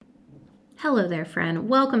Hello there, friend.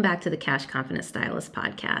 Welcome back to the Cash Confident Stylist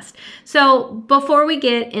podcast. So, before we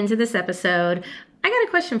get into this episode, I got a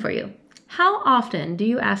question for you. How often do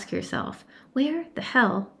you ask yourself, where the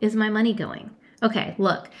hell is my money going? Okay,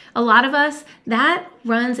 look, a lot of us, that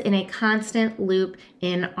runs in a constant loop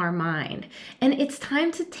in our mind. And it's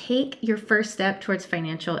time to take your first step towards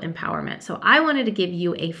financial empowerment. So I wanted to give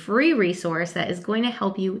you a free resource that is going to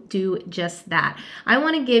help you do just that. I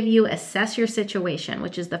want to give you Assess Your Situation,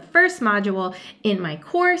 which is the first module in my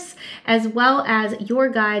course, as well as your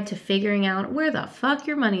guide to figuring out where the fuck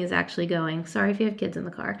your money is actually going. Sorry if you have kids in the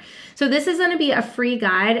car. So this is going to be a free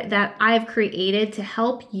guide that I've created to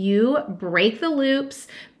help you break the loops,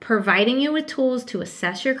 providing you with tools to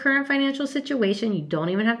assess your current financial situation. You don't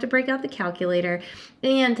even have to break out the calculator,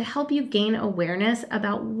 and to help you gain awareness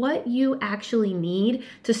about what you actually need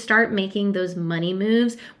to start making those money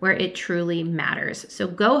moves where it truly matters. So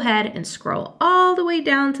go ahead and scroll all the way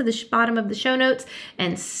down to the bottom of the show notes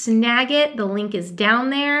and snag it. The link is down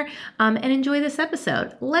there, and enjoy this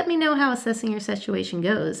episode. Let me know how assessing your situation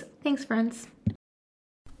goes. Thanks, friends.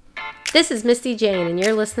 This is Misty Jane, and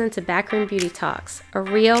you're listening to Backroom Beauty Talks, a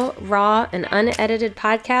real, raw, and unedited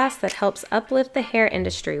podcast that helps uplift the hair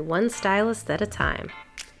industry one stylist at a time.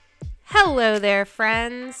 Hello there,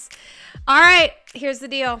 friends. All right, here's the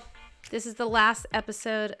deal. This is the last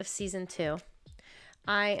episode of season 2.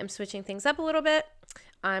 I am switching things up a little bit.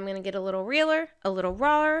 I'm going to get a little realer, a little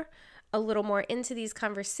rawer, a little more into these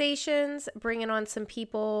conversations, bringing on some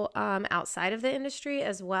people outside of the industry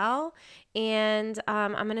as well. And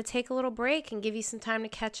I'm going to take a little break and give you some time to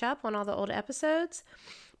catch up on all the old episodes.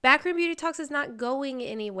 Backroom Beauty Talks is not going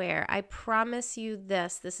anywhere. I promise you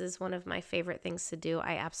this. This is one of my favorite things to do.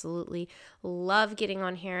 I absolutely love getting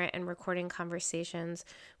on here and recording conversations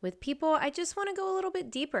with people. I just want to go a little bit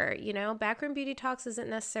deeper. You know, Backroom Beauty Talks isn't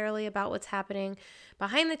necessarily about what's happening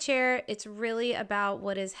behind the chair. It's really about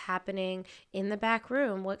what is happening in the back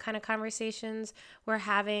room, what kind of conversations we're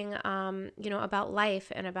having, about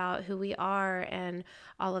life and about who we are and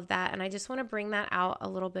all of that. And I just want to bring that out a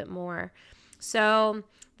little bit more. So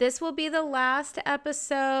this will be the last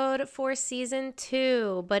episode for season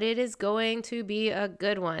 2, but it is going to be a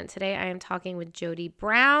good one. Today I am talking with Jodie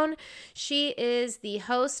Brown. She is the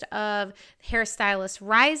host of Hairstylist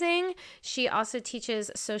Rising. She also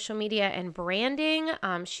teaches social media and branding.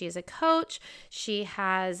 She is a coach. She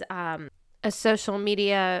has a social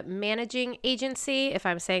media managing agency, if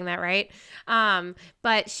I'm saying that right.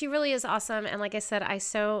 But she really is awesome. And like I said, I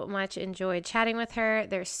so much enjoyed chatting with her.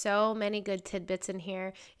 There's so many good tidbits in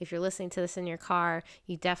here. If you're listening to this in your car,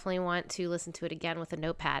 you definitely want to listen to it again with a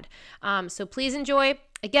notepad. So please enjoy.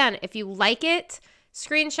 Again, if you like it,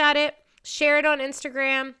 screenshot it, share it on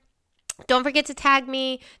Instagram. Don't forget to tag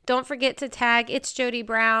me. Don't forget to tag It's Jodie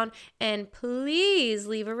Brown. And please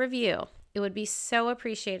leave a review. It would be so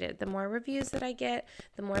appreciated. The more reviews that I get,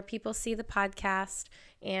 the more people see the podcast,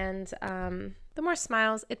 and the more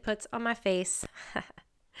smiles it puts on my face.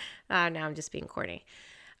 Now I'm just being corny.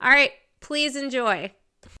 All right, please enjoy.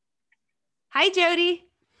 Hi, Jodie.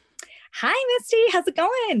 Hi, Misty. How's it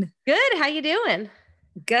going? Good. How you doing?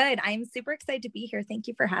 Good. I'm super excited to be here. Thank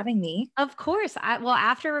you for having me. Of course.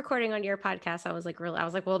 After recording on your podcast, I was like,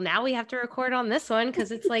 well, now we have to record on this one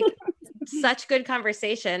because it's like such good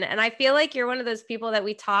conversation. And I feel like you're one of those people that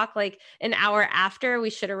we talk like an hour after. We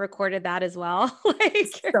should have recorded that as well.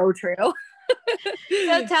 So true.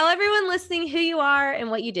 So tell everyone listening who you are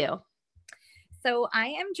and what you do. So I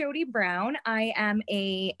am Jodie Brown. I am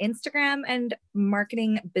a Instagram and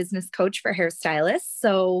marketing business coach for hairstylists.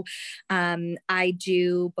 So I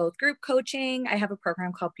do both group coaching. I have a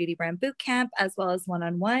program called Beauty Brand Bootcamp, as well as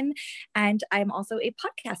one-on-one. And I'm also a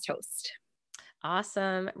podcast host.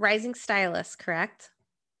 Awesome. Rising Stylist, correct?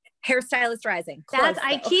 Hairstylist Rising.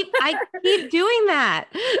 I keep doing that.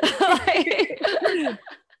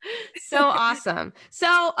 So awesome.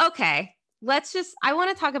 So, okay. I want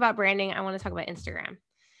to talk about branding. I want to talk about Instagram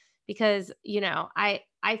because,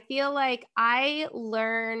 I feel like I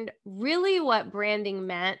learned really what branding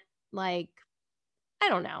meant, like, I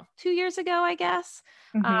don't know, 2 years ago, I guess,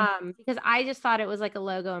 because I just thought it was like a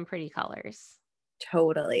logo and pretty colors.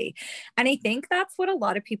 Totally. And I think that's what a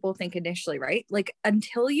lot of people think initially, right? Like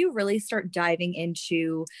until you really start diving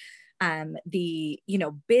into the,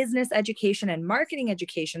 business education and marketing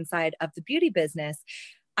education side of the beauty business,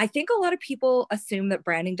 I think a lot of people assume that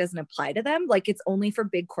branding doesn't apply to them. Like it's only for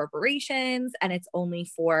big corporations and it's only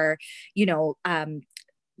for,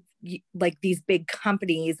 like these big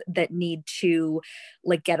companies that need to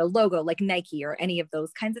like get a logo like Nike or any of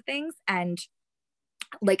those kinds of things. And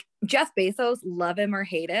Like Jeff Bezos, love him or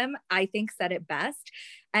hate him, I think said it best.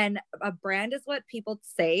 And a brand is what people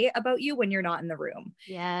say about you when you're not in the room.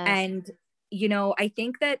 Yes. And, I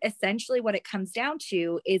think that essentially what it comes down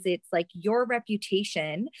to is it's like your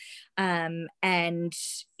reputation, and,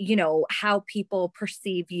 how people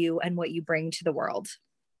perceive you and what you bring to the world.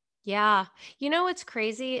 Yeah. You know what's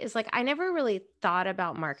crazy is like I never really thought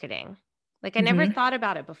about marketing. Like I never Mm-hmm. thought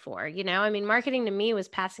about it before, I mean, marketing to me was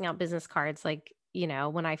passing out business cards like,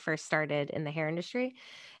 when I first started in the hair industry.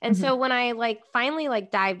 And Mm-hmm. so when I like finally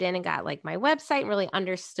like dived in and got like my website and really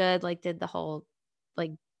understood, like did the whole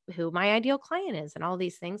like who my ideal client is and all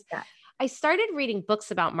these things, Yeah. I started reading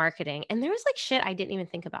books about marketing and there was like shit I didn't even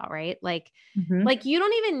think about, right? Mm-hmm. Like you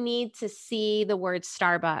don't even need to see the word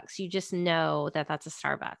Starbucks. You just know that that's a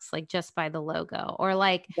Starbucks, like just by the logo or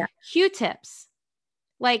like Yeah. Q-tips.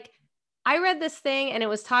 Like I read this thing and it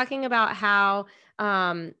was talking about how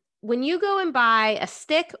when you go and buy a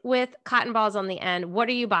stick with cotton balls on the end, what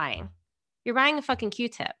are you buying? You're buying a fucking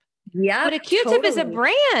Q-tip. But Yep. a Q-tip is a Totally.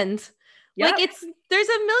 brand. Like Yep. there's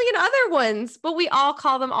a million other ones, but we all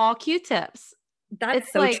call them all Q-tips. That's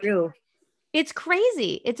It's so like true. it's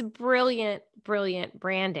crazy. It's brilliant, brilliant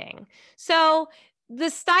branding. So the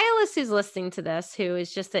stylist who's listening to this, who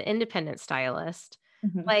is just an independent stylist,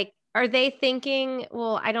 Mm-hmm. like, are they thinking,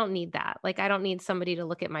 well, I don't need that. Like, I don't need somebody to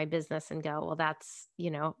look at my business and go, well, that's,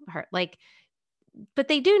 her. Like, but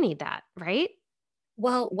they do need that, right?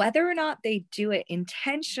 Well, whether or not they do it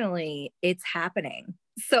intentionally, it's happening.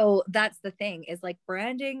 So that's the thing is like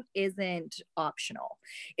branding isn't optional.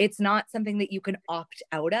 It's not something that you can opt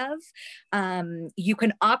out of. You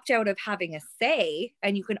can opt out of having a say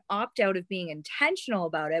and you can opt out of being intentional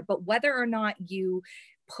about it. But whether or not you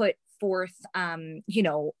put forth,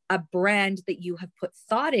 a brand that you have put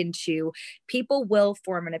thought into, people will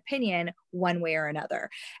form an opinion one way or another.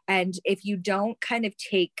 And if you don't kind of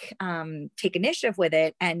take initiative with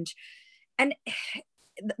it, and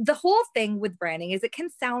the whole thing with branding is it can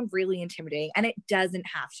sound really intimidating and it doesn't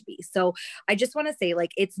have to be. So I just want to say,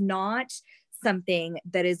 like, it's not something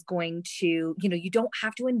that is going to, you don't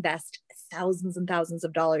have to invest thousands and thousands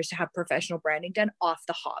of dollars to have professional branding done off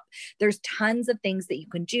the hop. There's tons of things that you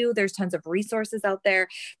can do. There's tons of resources out there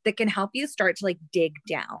that can help you start to like dig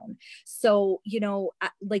down. So,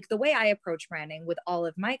 like the way I approach branding with all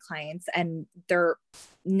of my clients, and they're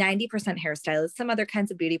 90% hairstylists, some other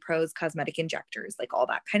kinds of beauty pros, cosmetic injectors, like all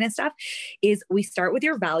that kind of stuff, is we start with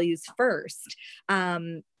your values first.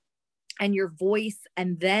 And your voice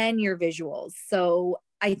and then your visuals. So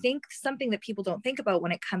I think something that people don't think about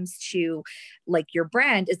when it comes to like your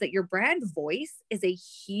brand is that your brand voice is a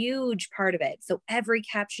huge part of it. So every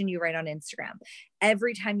caption you write on Instagram,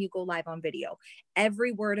 every time you go live on video,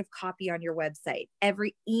 every word of copy on your website,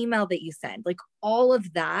 every email that you send, like all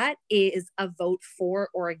of that is a vote for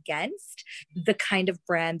or against the kind of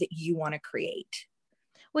brand that you want to create.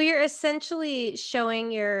 Well, you're essentially showing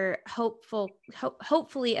your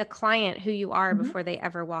hopefully a client who you are Mhm. before they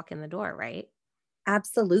ever walk in the door, right?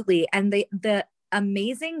 Absolutely. And the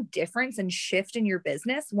amazing difference and shift in your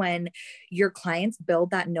business when your clients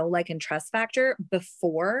build that know, like, and trust factor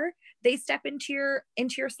before they step into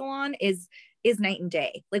your salon is night and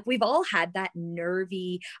day. Like we've all had that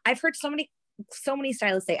nervy. I've heard so many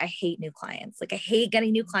stylists say, I hate new clients. Like I hate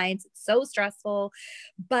getting new clients. It's so stressful.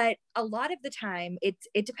 But a lot of the time it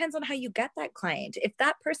depends on how you get that client. If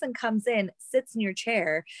that person comes in, sits in your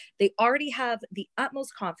chair, they already have the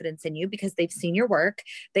utmost confidence in you because they've seen your work.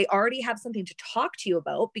 They already have something to talk to you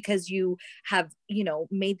about because you have,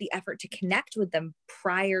 made the effort to connect with them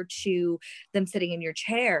prior to them sitting in your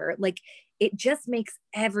chair. Like it just makes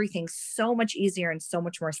everything so much easier and so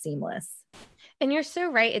much more seamless. And you're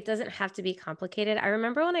so right. It doesn't have to be complicated. I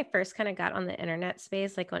remember when I first kind of got on the internet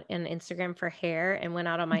space, like in Instagram for hair and went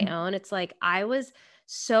out on my Mhm. own. It's like I was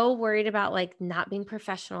so worried about like not being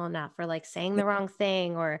professional enough or like saying the wrong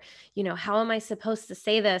thing or, how am I supposed to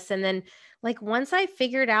say this? And then like once I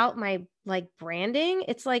figured out my like branding,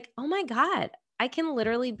 it's like, oh my God, I can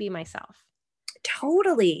literally be myself.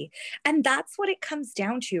 Totally. And that's what it comes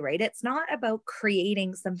down to, right? It's not about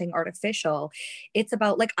creating something artificial. It's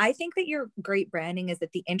about, like, I think that your great branding is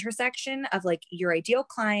at the intersection of like your ideal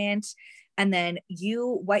client and then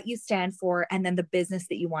what you stand for, and then the business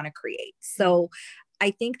that you want to create. So I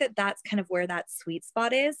think that that's kind of where that sweet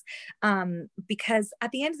spot is. Because at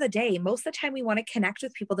the end of the day, most of the time we want to connect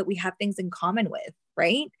with people that we have things in common with,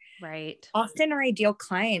 right? Right. Often our ideal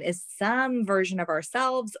client is some version of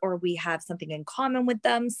ourselves or we have something in common with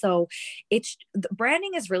them. So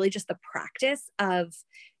branding is really just the practice of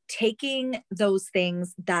taking those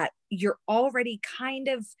things that you're already kind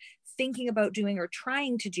of thinking about doing or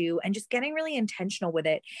trying to do, and just getting really intentional with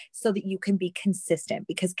it so that you can be consistent,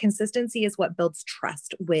 because consistency is what builds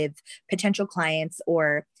trust with potential clients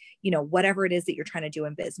or, whatever it is that you're trying to do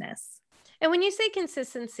in business. And when you say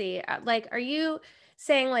consistency, like, are you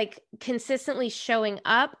saying like consistently showing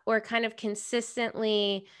up, or kind of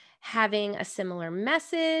consistently having a similar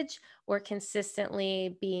message, or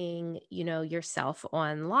consistently being, yourself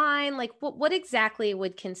online? Like, what exactly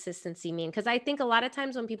would consistency mean? Because I think a lot of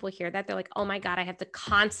times when people hear that, they're like, oh my God, I have to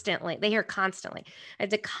constantly, they hear constantly, I have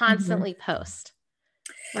to Mhm. constantly post,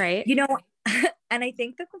 right? You know, and I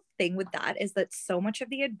think that the thing with that is that so much of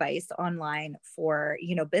the advice online for,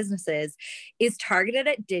 businesses is targeted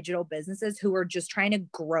at digital businesses who are just trying to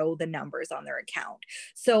grow the numbers on their account.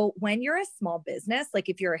 So when you're a small business, like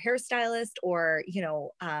if you're a hairstylist or,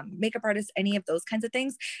 makeup artist, any of those kinds of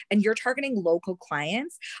things, and you're targeting local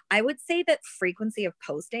clients, I would say that frequency of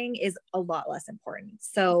posting is a lot less important.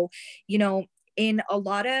 So, you know, in all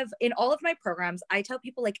of my programs, I tell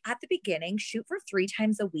people, like, at the beginning, shoot for 3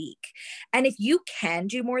 times a week. And if you can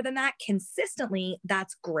do more than that consistently,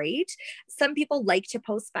 that's great. Some people like to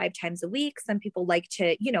post 5 times a week. Some people like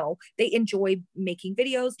to, they enjoy making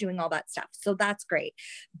videos, doing all that stuff. So that's great.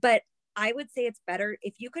 But I would say it's better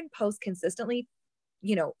if you can post consistently,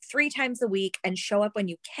 3 times a week, and show up when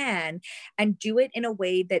you can, and do it in a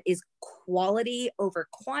way that is quality over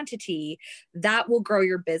quantity. That will grow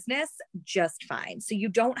your business just fine. So you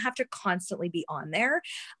don't have to constantly be on there.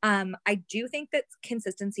 I do think that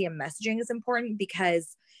consistency and messaging is important,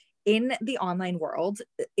 because in the online world,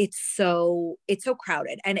 it's so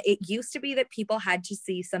crowded. And it used to be that people had to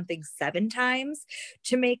see something 7 times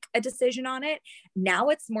to make a decision on it. Now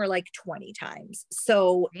it's more like 20 times.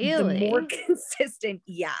 So the more Really? consistent,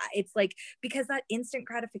 yeah, it's like, because that instant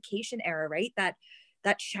gratification era, right? That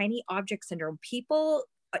shiny object syndrome, people,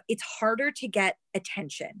 it's harder to get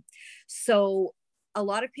attention. So a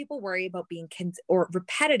lot of people worry about being or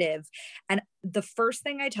repetitive. And the first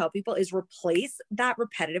thing I tell people is replace that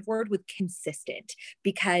repetitive word with consistent,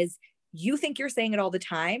 because you think you're saying it all the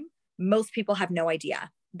time. Most people have no idea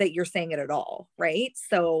that you're saying it at all, right?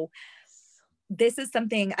 So this is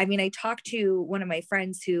something, I mean, I talked to one of my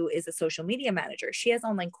friends who is a social media manager. She has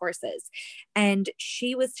online courses. And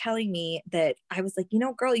she was telling me that, I was like,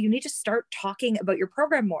 girl, you need to start talking about your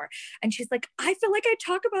program more. And she's like, I feel like I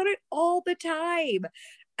talk about it all the time.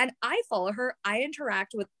 And I follow her, I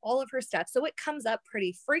interact with all of her stuff. So it comes up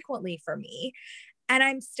pretty frequently for me. And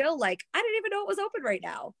I'm still like, I didn't even know it was open right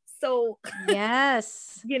now. So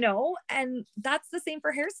Yes. and that's the same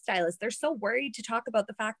for hairstylists. They're so worried to talk about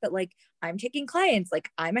the fact that, like, I'm taking clients,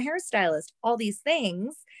 like, I'm a hairstylist, all these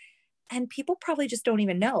things, and people probably just don't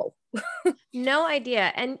even know. No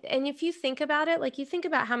idea. And if you think about it, like, you think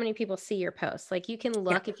about how many people see your posts. Like, you can Yeah.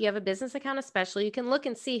 look, if you have a business account especially, you can look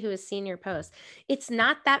and see who has seen your post. It's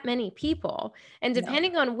not that many people. And No.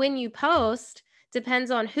 depending on when you post,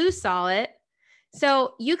 depends on who saw it.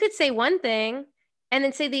 So you could say one thing and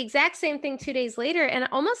then say the exact same thing 2 days later, and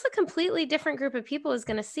almost a completely different group of people is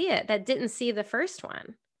going to see it that didn't see the first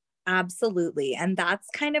one. Absolutely. And that's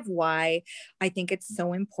kind of why I think it's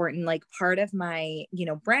so important. Like, part of my,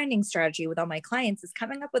 branding strategy with all my clients is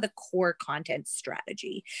coming up with a core content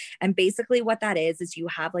strategy. And basically what that is you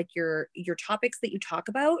have, like, your topics that you talk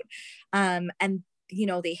about. And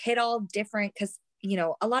they hit all different, because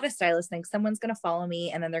a lot of stylists think someone's going to follow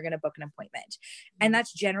me and then they're going to book an appointment. And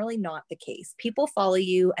that's generally not the case. People follow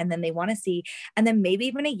you and then they want to see, and then maybe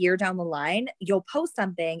even a year down the line, you'll post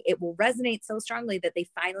something, it will resonate so strongly that they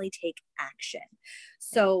finally take action.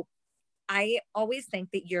 So I always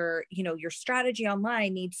think that your strategy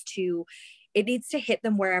online needs to hit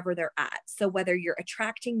them wherever they're at. So whether you're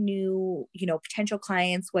attracting new, potential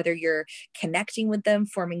clients, whether you're connecting with them,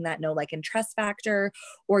 forming that know, like, and trust factor,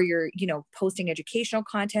 or you're, posting educational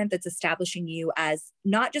content that's establishing you as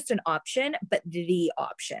not just an option, but the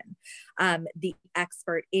option, the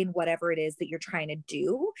expert in whatever it is that you're trying to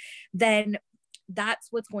do, then that's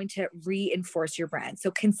what's going to reinforce your brand.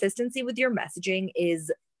 So consistency with your messaging is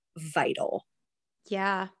vital.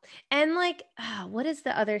 Yeah. And like, what is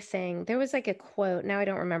the other thing? There was like a quote. Now I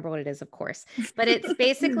don't remember what it is, of course, but it's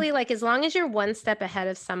basically like, as long as you're one step ahead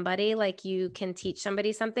of somebody, like, you can teach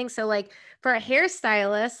somebody something. So, like, for a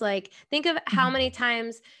hairstylist, like, think of how many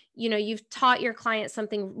times, you've taught your client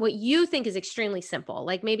something, what you think is extremely simple,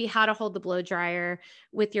 like maybe how to hold the blow dryer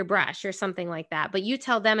with your brush or something like that. But you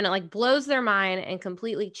tell them and it like blows their mind and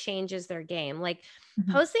completely changes their game. Like,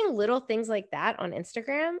 posting little things like that on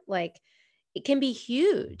Instagram, like, it can be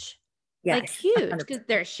huge, like Yes, huge, because 100%.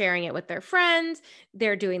 they're sharing it with their friends,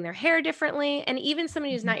 they're doing their hair differently. And even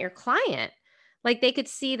somebody who's not your client, Like they could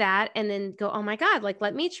see that and then go, oh my God, like,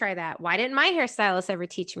 let me try that. Why didn't my hairstylist ever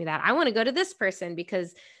teach me that? I want to go to this person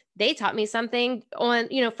because they taught me something on,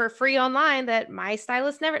 for free online that my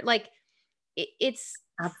stylist never, like, it's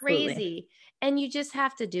Absolutely. crazy. And you just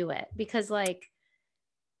have to do it because, like,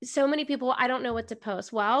 so many people, I don't know what to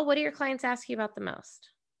post. Well, what do your clients ask you about the most?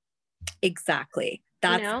 Exactly. You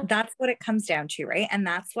That's know? that's what it comes down to, right? And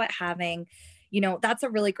that's what having, that's a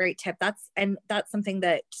really great tip. That's something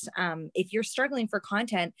that, if you're struggling for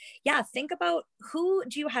content, yeah, think about, who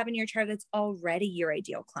do you have in your chair that's already your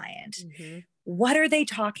ideal client? Mm-hmm. What are they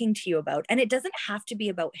talking to you about? And it doesn't have to be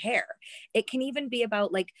about hair. It can even be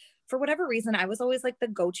about, like, for whatever reason, I was always like the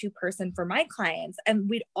go-to person for my clients, and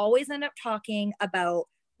we'd always end up talking about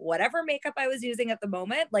whatever makeup I was using at the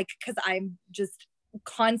moment, like, because I'm just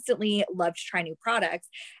constantly love to try new products,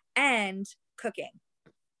 and cooking.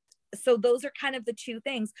 So those are kind of the two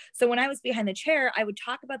things. So when I was behind the chair, I would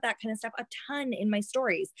talk about that kind of stuff a ton in my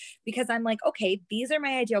stories, because I'm like, okay, these are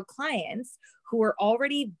my ideal clients who are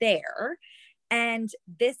already there, and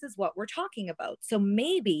this is what we're talking about. So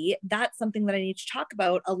maybe that's something that I need to talk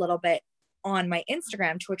about a little bit on my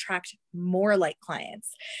Instagram to attract more like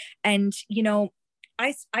clients. And,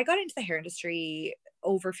 I got into the hair industry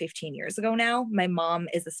over 15 years ago now. My mom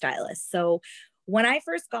is a stylist. So when I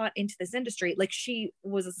first got into this industry, like, she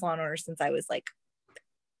was a salon owner since I was like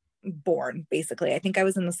born, basically. I think I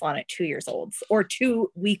was in the salon at 2 years old, or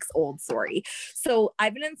 2 weeks old, sorry. So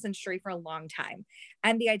I've been in this industry for a long time.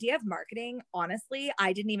 And the idea of marketing, honestly,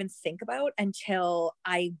 I didn't even think about until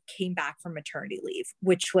I came back from maternity leave,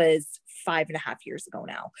 which was 5.5 years ago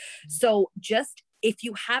now. So just, if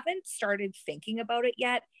you haven't started thinking about it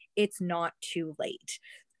yet, it's not too late.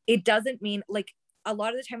 It doesn't mean, like, a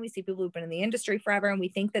lot of the time we see people who've been in the industry forever and we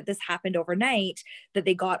think that this happened overnight, that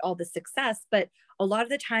they got all the success. But a lot of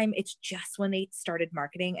the time it's just when they started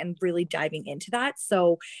marketing and really diving into that.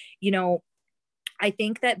 So, I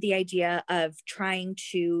think that the idea of trying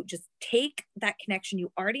to just take that connection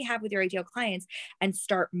you already have with your ideal clients and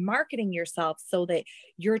start marketing yourself so that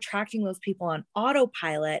you're attracting those people on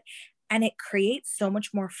autopilot, and it creates so much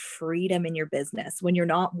more freedom in your business when you're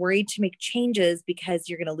not worried to make changes because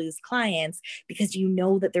you're going to lose clients, because you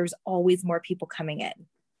know that there's always more people coming in.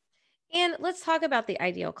 And let's talk about the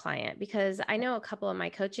ideal client because I know a couple of my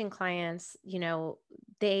coaching clients,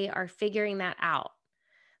 they are figuring that out.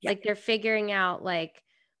 Yeah. Like they're figuring out like,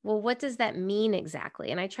 well, what does that mean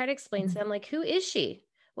exactly? And I try to explain to them like, who is she?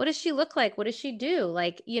 What does she look like? What does she do?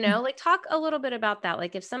 Like, like talk a little bit about that.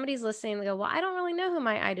 Like if somebody's listening, they go, well, I don't really know who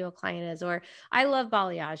my ideal client is, or I love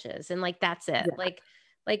balayages and like that's it. Yeah.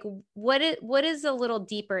 Like what is a little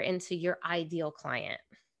deeper into your ideal client?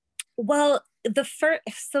 Well,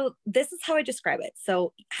 so this is how I describe it.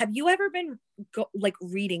 So, have you ever been like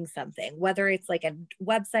reading something, whether it's like a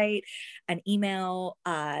website, an email,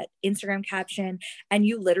 Instagram caption, and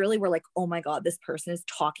you literally were like, "Oh my God, this person is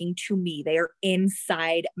talking to me. They are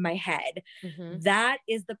inside my head." Mm-hmm. That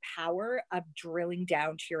is the power of drilling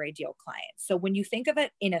down to your ideal client. So, when you think of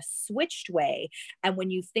it in a switched way, and when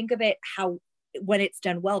you think of it how, when it's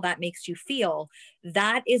done well, that makes you feel,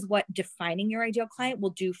 that is what defining your ideal client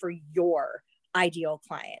will do for your ideal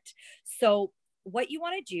client. So what you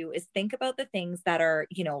want to do is think about the things that are,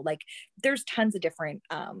 like, there's tons of different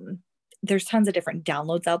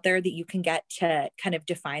downloads out there that you can get to kind of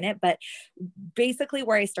define it. But basically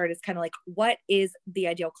where I start is kind of like, what is the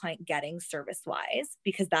ideal client getting service wise?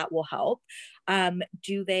 Because that will help.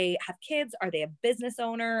 Do they have kids? Are they a business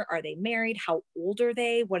owner? Are they married? How old are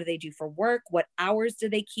they? What do they do for work? What hours do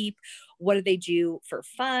they keep? What do they do for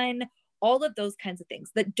fun? All of those kinds of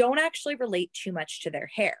things that don't actually relate too much to their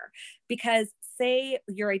hair. Because say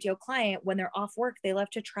your ideal client, when they're off work, they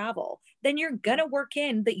love to travel, then you're going to work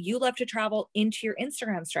in that you love to travel into your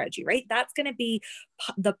Instagram strategy, right? That's going to be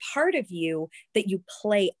the part of you that you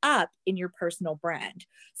play up in your personal brand.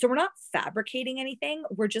 So we're not fabricating anything.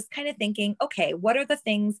 We're just kind of thinking, okay, what are the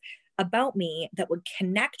things about me that would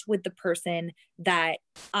connect with the person that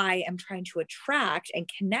I am trying to attract and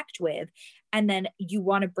connect with? And then you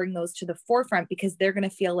want to bring those to the forefront because they're going to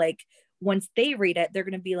feel like once they read it, they're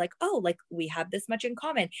going to be like, oh, like we have this much in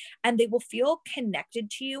common. And they will feel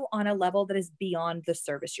connected to you on a level that is beyond the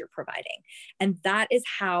service you're providing. And that is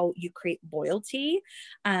how you create loyalty,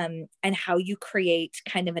 and how you create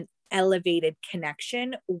kind of an elevated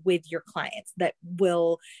connection with your clients that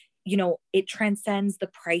will, it transcends the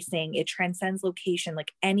pricing, it transcends location,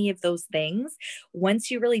 like any of those things.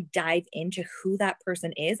 Once you really dive into who that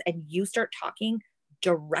person is and you start talking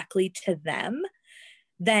directly to them,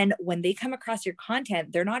 then when they come across your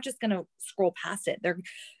content, they're not just going to scroll past it.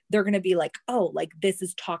 They're going to be like, oh, like this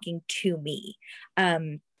is talking to me.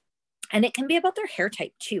 And it can be about their hair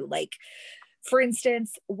type too. Like, for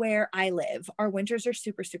instance, where I live, our winters are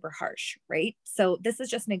super, super harsh, right? So this is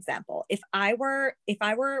just an example. If I were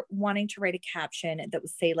wanting to write a caption that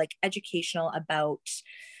would say like educational about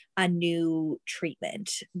a new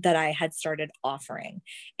treatment that I had started offering,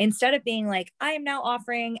 instead of being like, I am now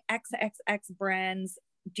offering XXX brands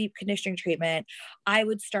deep conditioning treatment, I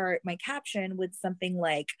would start my caption with something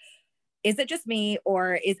like, is it just me,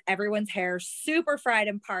 or is everyone's hair super fried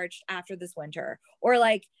and parched after this winter? Or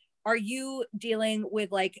like, are you dealing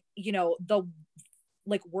with like, the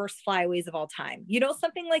like worst flyaways of all time?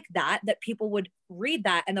 Something like that, that people would read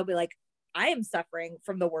that and they'll be like, I am suffering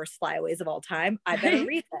from the worst flyaways of all time. I better Right.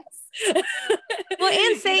 read this. Well,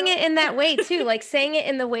 and you saying know? it in that way too, like saying it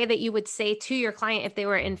in the way that you would say to your client if they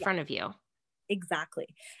were in Yeah, front of you.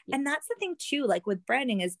 exactly. Yeah. And that's the thing too, like with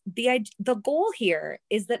branding, is the goal here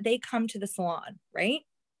is that they come to the salon, right?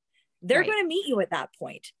 They're Right. going to meet you at that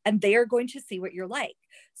point and they are going to see what you're like.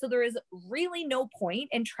 So there is really no point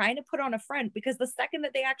in trying to put on a front, because the second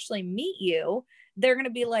that they actually meet you, they're going to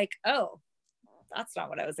be like, oh, that's not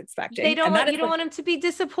what I was expecting. And that You is don't like, want them to be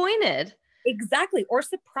disappointed. exactly, or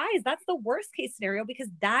surprised. That's the worst case scenario, because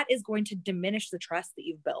that is going to diminish the trust that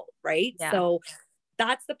you've built, right? Yeah. So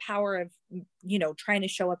that's the power of, trying to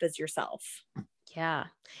show up as yourself. Yeah.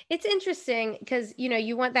 It's interesting because,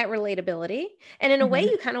 you want that relatability. And in a way,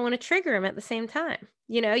 Mm-hmm. you kind of want to trigger them at the same time.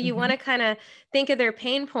 You Mm-hmm. want to kind of think of their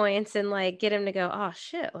pain points and like get them to go, oh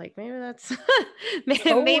shit, like maybe that's, maybe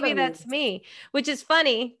Totally. that's me, which is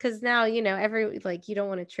funny because now, like you don't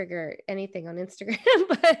want to trigger anything on Instagram,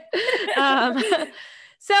 but, um,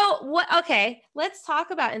 okay, let's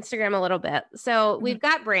talk about Instagram a little bit. So Mm-hmm. we've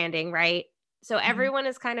got branding, right? So Mm-hmm. everyone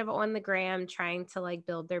is kind of on the gram trying to like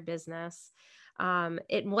build their business,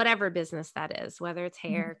 whatever business that is, whether it's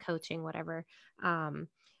hair, coaching, whatever.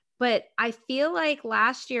 But I feel like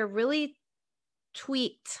last year really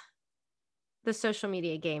tweaked the social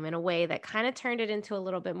media game in a way that kind of turned it into a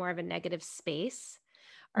little bit more of a negative space.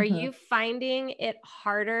 Are Mm-hmm. you finding it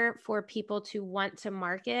harder for people to want to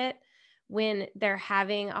market when they're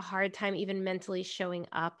having a hard time even mentally showing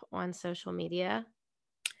up on social media?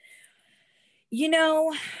 You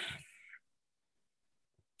know,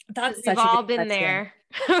 Because that's we've such a good all been question. there.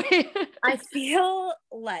 I feel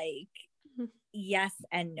like yes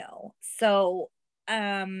and no. So,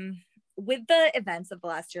 with the events of the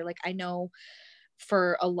last year, like I know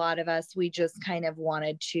for a lot of us, we just kind of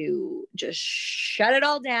wanted to just shut it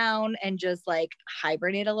all down and just like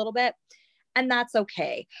hibernate a little bit. And that's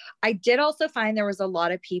okay. I did also find there was a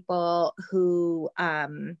lot of people who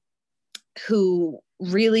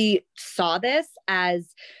really saw this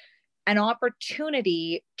as an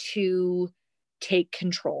opportunity to take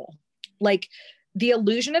control. Like the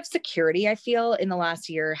illusion of security, I feel in the last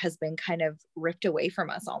year has been kind of ripped away from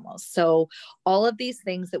us almost. So all of these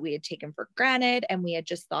things that we had taken for granted and we had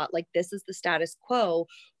just thought like this is the status quo,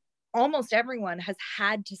 almost everyone has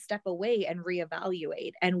had to step away and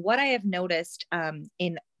reevaluate. And what I have noticed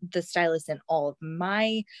in the stylist in all of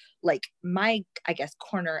my I guess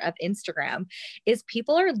corner of Instagram is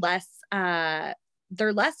people are less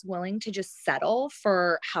they're less willing to just settle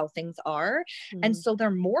for how things are. And Mm. so they're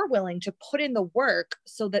more willing to put in the work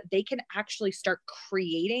so that they can actually start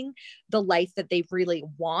creating the life that they really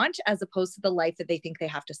want, as opposed to the life that they think they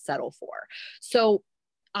have to settle for. So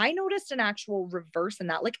I noticed an actual reverse in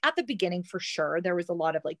that. Like at the beginning, for sure, there was a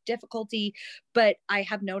lot of like difficulty, but I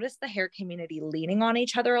have noticed the hair community leaning on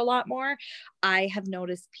each other a lot more. I have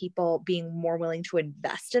noticed people being more willing to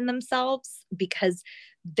invest in themselves because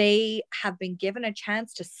they have been given a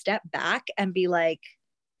chance to step back and be like,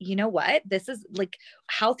 you know what? This is like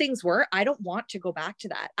how things were. I don't want to go back to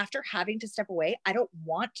that. After having to step away, I don't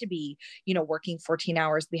want to be, working 14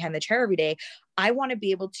 hours behind the chair every day. I want to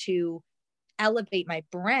be able to elevate my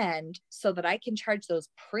brand so that I can charge those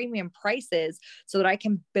premium prices so that I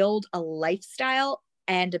can build a lifestyle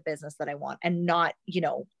and a business that I want, and not,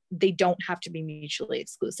 they don't have to be mutually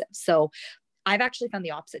exclusive. So I've actually found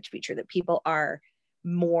the opposite to be true, that people are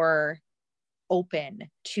more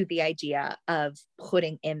open to the idea of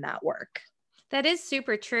putting in that work. That is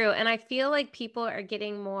super true. And I feel like people are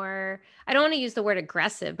getting more, I don't want to use the word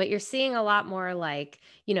aggressive, but you're seeing a lot more like,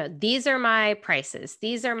 these are my prices,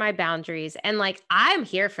 these are my boundaries. And like, I'm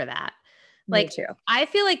here for that. Me Like, too. I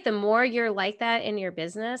feel like the more you're like that in your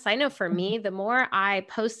business, I know for Mhm. me, the more I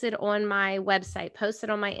posted on my website, posted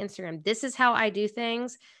on my Instagram, this is how I do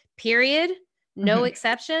things, period, no Mhm.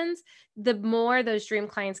 exceptions, the more those dream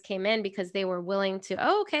clients came in because they were willing to,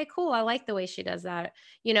 oh, okay, cool. I like the way she does that,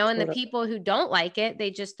 and the Totally. people who don't like it,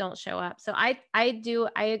 they just don't show up. So I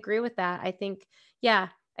agree with that. I think, yeah,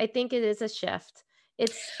 I think it is a shift.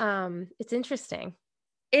 It's interesting.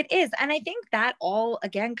 It is. And I think that all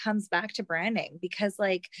again comes back to branding because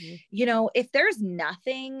like, if there's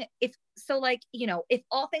nothing, if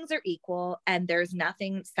all things are equal and there's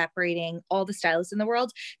nothing separating all the stylists in the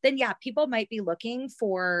world, then yeah, people might be looking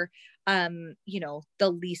for, the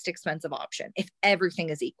least expensive option if everything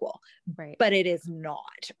is equal, Right. but it is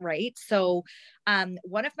not, right? So,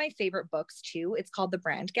 one of my favorite books too, it's called The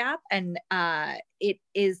Brand Gap. And, it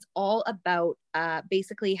is all about,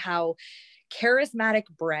 basically how charismatic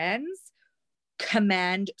brands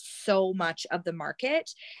command so much of the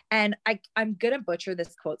market. And I'm gonna butcher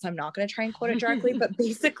this quote, so I'm not gonna try and quote it directly, but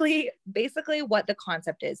basically what the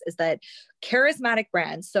concept is that charismatic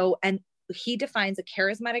brands, and he defines a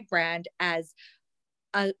charismatic brand as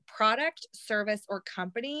a product, service, or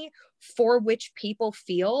company for which people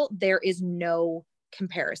feel there is no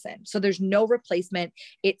comparison. So there's no replacement.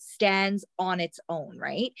 It stands on its own,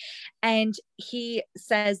 right? And he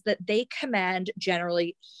says that they command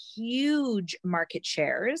generally huge market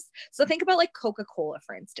shares. So think about like Coca-Cola,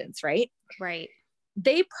 for instance, right? Right.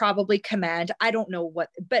 They probably command, I don't know what,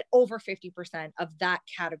 but over 50% of that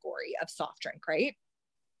category of soft drink, right?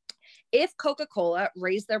 If Coca-Cola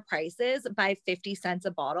raised their prices by 50 cents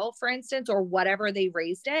a bottle, for instance, or whatever they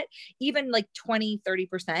raised it, even like 20,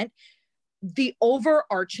 30%, the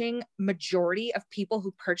overarching majority of people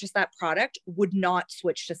who purchase that product would not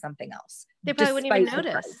switch to something else. They probably wouldn't even the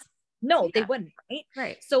notice. price. No, Yeah. they wouldn't, right?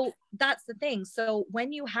 Right. So that's the thing. So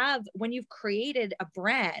when you've created a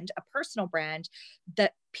brand, a personal brand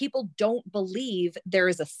that people don't believe there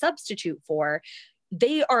is a substitute for,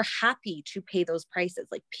 they are happy to pay those prices.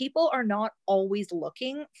 Like people are not always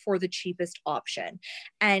looking for the cheapest option.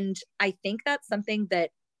 And I think that's something that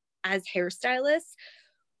as hairstylists,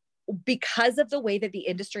 because of the way that the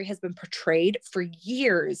industry has been portrayed for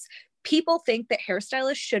years, people think that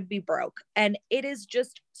hairstylists should be broke. And it is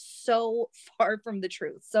just so far from the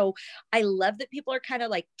truth. So I love that people are kind of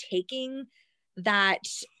like taking that.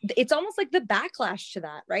 It's almost like the backlash to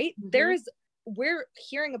that, right? Mm-hmm. We're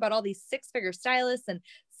hearing about all these 6-figure stylists and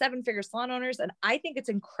 7-figure salon owners. And I think it's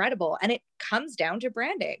incredible. And it comes down to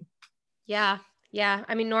branding. Yeah. Yeah.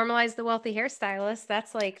 I mean, normalize the wealthy hairstylist.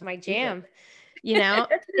 That's like my jam.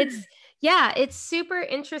 It's super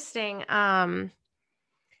interesting. I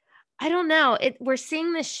don't know. We're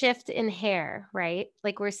seeing this shift in hair, right?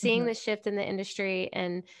 Like we're seeing the shift in the industry,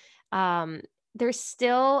 and there's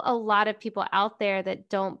still a lot of people out there that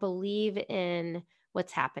don't believe in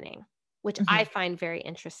what's happening, which I find very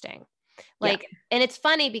interesting. And it's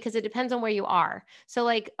funny because it depends on where you are. So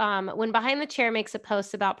like, when Behind the Chair makes a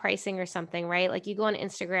post about pricing or something, right? Like you go on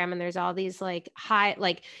Instagram and there's all these like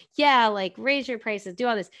raise your prices, do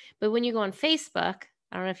all this. But when you go on Facebook,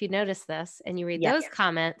 I don't know if you noticed this and you read those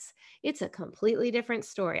comments, it's a completely different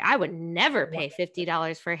story. I would never pay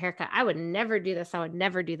 $50 for a haircut. I would never do this. I would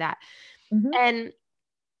never do that. And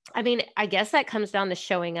I mean, I guess that comes down to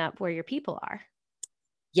showing up where your people are.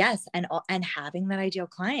 Yes. And having that ideal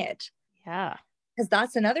client. Yeah. Because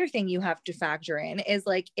that's another thing you have to factor in is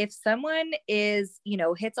like, if someone is,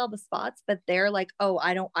 hits all the spots, but they're like, oh,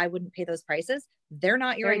 I wouldn't pay those prices. They're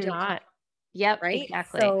not your ideal client. Yep. Right.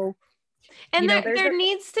 Exactly. So, and there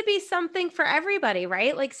needs to be something for everybody,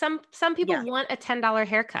 right? Like some people want a $10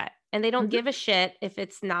 haircut and they don't give a shit if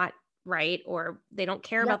it's not right, or they don't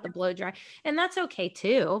care about the blow dry. And that's okay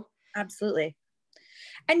too. Absolutely.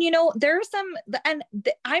 And there are some, and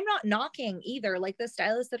I'm not knocking either, like the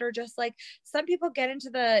stylists that are just like, some people get into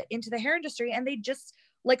the hair industry and they just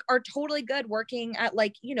like are totally good working at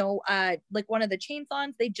like one of the chain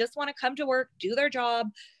salons. They just want to come to work, do their job,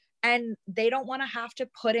 and they don't want to have to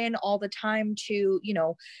put in all the time to,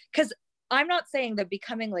 because I'm not saying that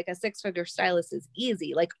becoming like a 6-figure stylist is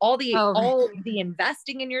easy. Like all the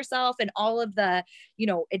investing in yourself and all of the,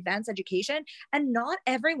 advanced education, and not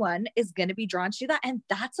everyone is going to be drawn to that. And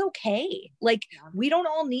that's okay. Like we don't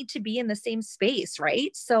all need to be in the same space.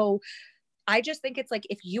 Right. So I just think it's like,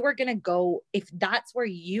 if you are going to go, if that's where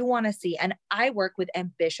you want to see, and I work with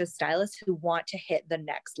ambitious stylists who want to hit the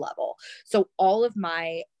next level. So all of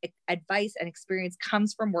my advice and experience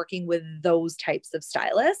comes from working with those types of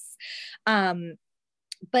stylists.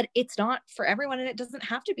 But it's not for everyone, and it doesn't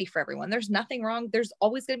have to be for everyone. There's nothing wrong. There's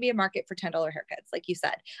always going to be a market for $10 haircuts, like you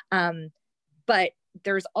said. But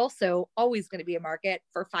there's also always going to be a market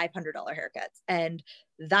for $500 haircuts. And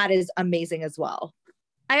that is amazing as well.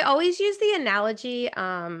 I always use the analogy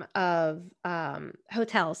of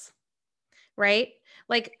hotels, right?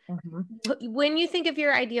 Like when you think of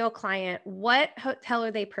your ideal client, what hotel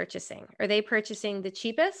are they purchasing? Are they purchasing the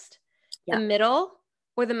cheapest, the middle,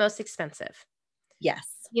 or the most expensive? Yes.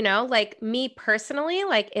 You know, like me personally,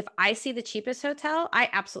 like if I see the cheapest hotel, I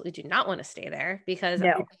absolutely do not want to stay there because I'm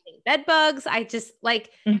No. getting bed bugs. I just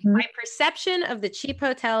like Mhm. my perception of the cheap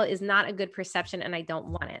hotel is not a good perception and I don't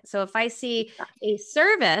want it. So if I see a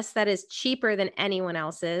service that is cheaper than anyone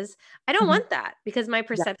else's, I don't Mhm. want that because my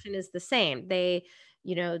Yeah. perception is the same. They,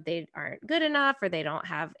 they aren't good enough or they don't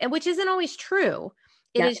have, and which isn't always true.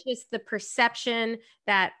 It Yeah. is just the perception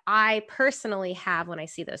that I personally have when I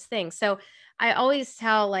see those things. So I always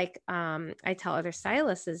tell I tell other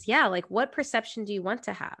stylists is, yeah, like what perception do you want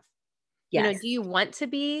to have? Yes. Do you want to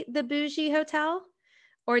be the bougie hotel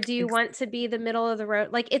or do you Ex- want to be the middle of the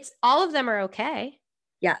road? Like it's all of them are okay.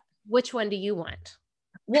 Yeah. Which one do you want?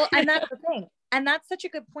 Well, and that's the thing. And that's such a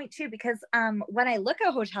good point too, because when I look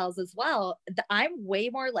at hotels as well, I'm way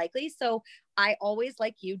more likely. So I always,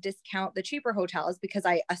 like you, discount the cheaper hotels because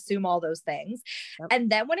I assume all those things. Yep. And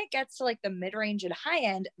then when it gets to like the mid-range and high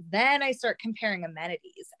end, then I start comparing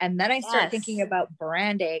amenities. And then I start thinking Yes. about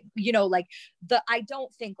branding, like I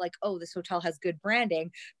don't think like, oh, this hotel has good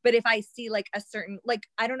branding. But if I see like a certain, like,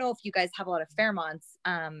 I don't know if you guys have a lot of Fairmonts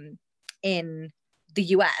in the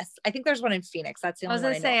US. I think there's one in Phoenix. That's the I was only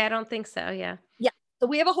one gonna I know. say I don't think so. Yeah. Yeah. So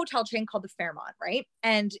we have a hotel chain called the Fairmont, right?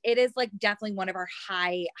 And it is like definitely one of our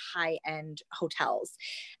high end hotels.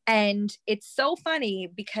 And it's so funny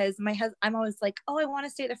because I'm always like, oh, I want to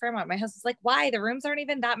stay at the Fairmont. My husband's like, why? The rooms aren't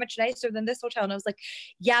even that much nicer than this hotel. And I was like,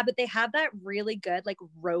 yeah, but they have that really good like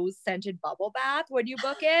rose scented bubble bath when you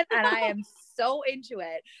book it. And I am so into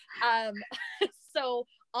it. So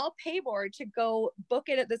I'll pay more to go book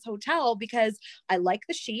it at this hotel because I like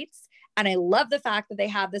the sheets. And I love the fact that they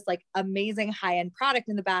have this like amazing high end product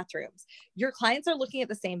in the bathrooms. Your clients are looking at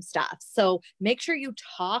the same stuff. So make sure you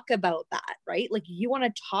talk about that, right? Like you want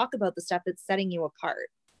to talk about the stuff that's setting you apart.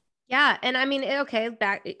 Yeah. And I mean, okay,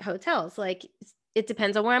 back hotels, like it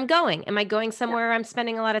depends on where I'm going. Am I going Yeah. somewhere I'm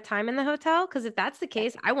spending a lot of time in the hotel? Because if that's the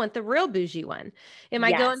case, I want the real bougie one. Am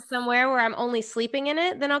I Yes, going somewhere where I'm only sleeping in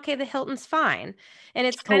it? Then okay, the Hilton's fine. And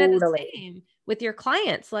it's kind of the totally. same with your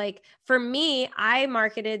clients. Like for me, I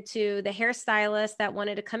marketed to the hairstylist that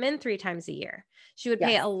wanted to come in 3 times a year. She would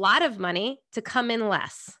pay Yes. a lot of money to come in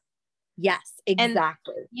less. Yes, And,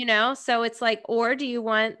 exactly. so it's like, or do you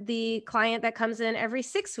want the client that comes in every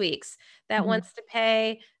 6 weeks that Mhm. wants to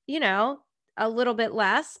pay, a little bit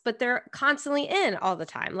less, but they're constantly in all the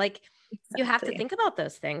time? Like you have to Exactly. think about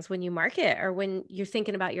those things when you market or when you're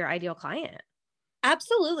thinking about your ideal client.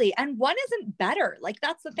 Absolutely. And one isn't better. Like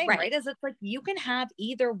that's the thing, Right. right? Is it's like you can have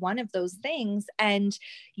either one of those things and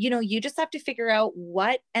you just have to figure out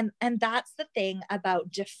what and that's the thing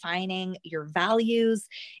about defining your values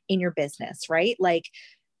in your business, right? Like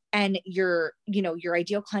and your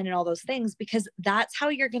ideal client and all those things because that's how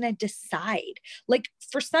you're going to decide. Like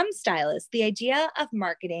for some stylists, the idea of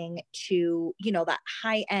marketing to, that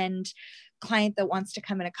high end client that wants to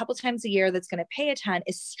come in a couple times a year that's going to pay a ton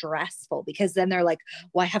is stressful because then they're like,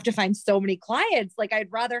 well, I have to find so many clients. Like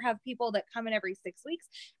I'd rather have people that come in every 6 weeks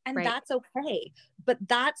and Right. that's okay. But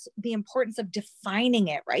that's the importance of defining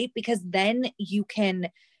it, right? Because then you can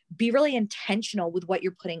be really intentional with what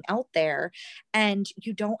you're putting out there and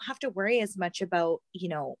you don't have to worry as much about,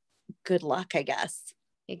 good luck, I guess.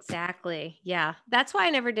 Exactly. Yeah. That's why I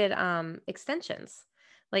never did extensions.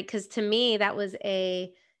 Like cuz to me that was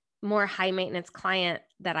a more high maintenance client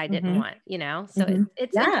that I didn't Mm-hmm. want. So Mm-hmm.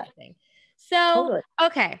 it's Yeah, interesting. So, totally.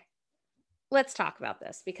 okay, let's talk about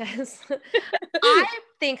this because I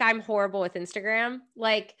think I'm horrible with Instagram.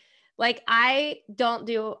 Like I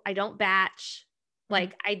don't batch.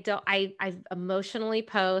 Like I emotionally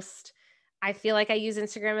post. I feel like I use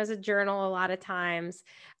Instagram as a journal a lot of times.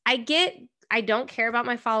 I don't care about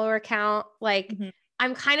my follower count. Like Mhm.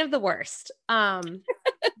 I'm kind of the worst.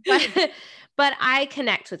 But but I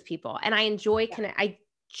connect with people and I enjoy Yeah. connect. I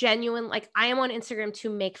genuine like I am on Instagram to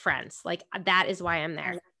make friends. Like that is why I'm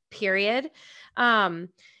there. Period. Um,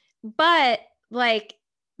 but like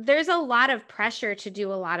there's a lot of pressure to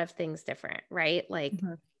do a lot of things different, right? Like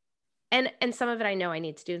Mhm. and some of it I know I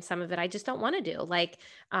need to do and some of it I just don't want to do. Like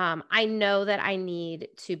I know that I need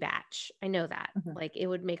to batch. I know that. Mhm. Like it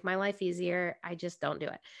would make my life easier. I just don't do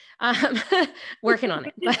it. Um working on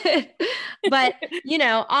it. But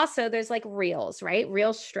also there's like reels, right?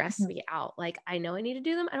 Reels stress Mhm. me out. Like I know I need to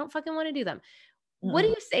do them. I don't fucking want to do them. What do Mhm.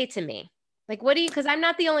 you say to me? Like what do you because I'm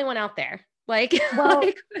not the only one out there. Like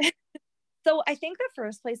Well, like so I think the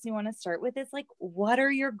first place you want to start with is like, what are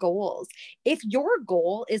your goals? If your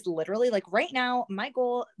goal is literally like right now, my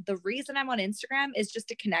goal, the reason I'm on Instagram is just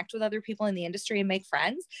to connect with other people in the industry and make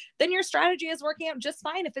friends, then your strategy is working out just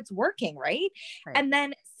fine if it's working, right? right. And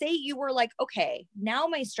then say you were like, okay, now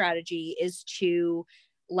my strategy is to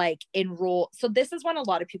like enroll. So this is when a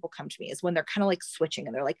lot of people come to me, is when they're kind of like switching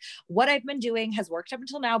and they're like, what I've been doing has worked up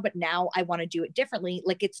until now, but now I want to do it differently.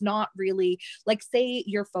 Like, it's not really like, say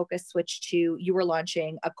your focus switched to, you were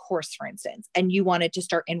launching a course, for instance, and you wanted to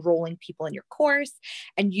start enrolling people in your course,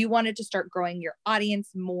 and you wanted to start growing your audience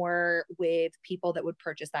more with people that would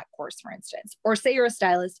purchase that course, for instance. Or say you're a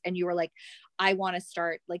stylist and you were like, I want to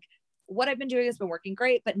start, like, what I've been doing has been working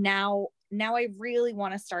great, but now I really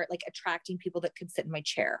want to start like attracting people that could sit in my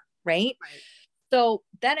chair. Right. So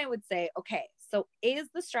then I would say, okay, so is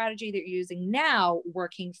the strategy that you're using now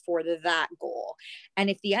working for that goal? And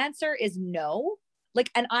if the answer is no,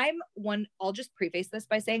 like, and I'll just preface this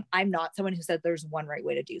by saying, I'm not someone who said there's one right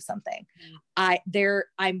way to do something.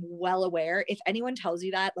 I'm well aware. If anyone tells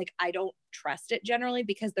you that, like, I don't trust it generally,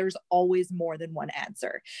 because there's always more than one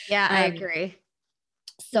answer. Yeah, I agree.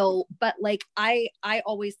 So, but like, I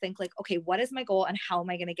always think like, okay, what is my goal and how am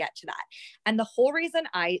I going to get to that? And the whole reason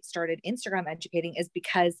I started Instagram educating is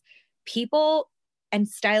because people and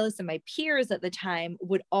stylists and my peers at the time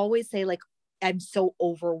would always say like, I'm so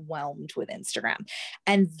overwhelmed with Instagram.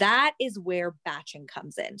 And that is where batching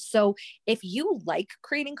comes in. So if you like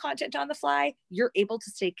creating content on the fly, you're able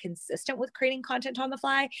to stay consistent with creating content on the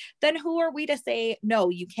fly, then who are we to say, no,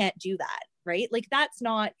 you can't do that? Right? Like,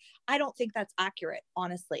 I don't think that's accurate,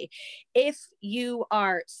 honestly. If you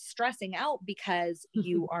are stressing out because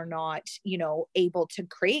you are not, able to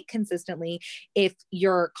create consistently, if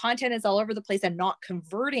your content is all over the place and not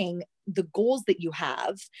converting the goals that you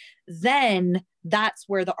have, then that's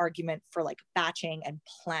where the argument for like batching and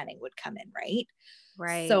planning would come in.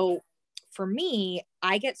 Right. So for me,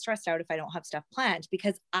 I get stressed out if I don't have stuff planned,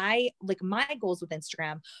 because my goals with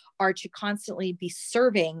Instagram are to constantly be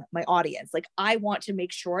serving my audience. Like, I want to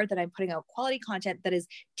make sure that I'm putting out quality content that is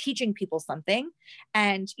teaching people something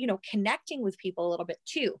and, connecting with people a little bit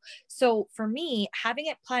too. So for me, having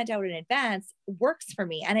it planned out in advance works for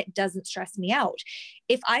me and it doesn't stress me out.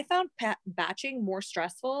 If I found batching more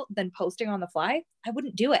stressful than posting on the fly, I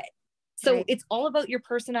wouldn't do it. So It's all about your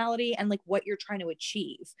personality and like what you're trying to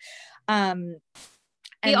achieve. The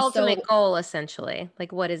ultimate goal, essentially.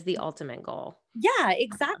 Like, what is the ultimate goal? Yeah,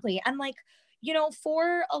 exactly. And like,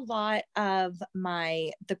 for a lot of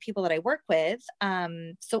the people that I work with,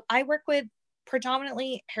 so I work with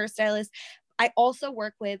predominantly hairstylists. I also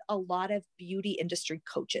work with a lot of beauty industry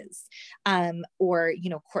coaches, or,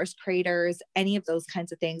 course creators, any of those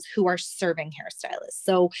kinds of things, who are serving hairstylists.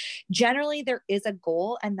 So generally there is a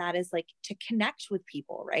goal, and that is like to connect with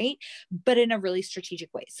people, right? But in a really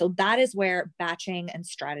strategic way. So that is where batching and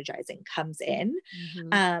strategizing comes in.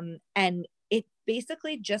 And it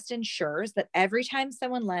basically just ensures that every time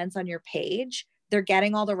someone lands on your page, they're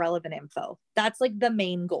getting all the relevant info. That's like the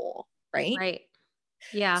main goal, right? Right.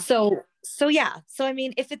 Yeah. So yeah. So, I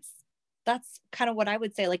mean, that's kind of what I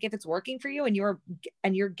would say. Like, if it's working for you and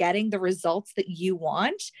you're getting the results that you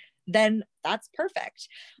want, then that's perfect.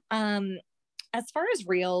 As far as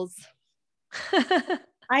Reels, I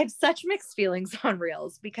have such mixed feelings on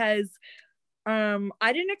Reels, because I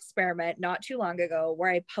did an experiment not too long ago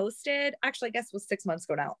where I posted, actually, I guess it was 6 months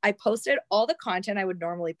ago now. I posted all the content I would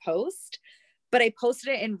normally post, but I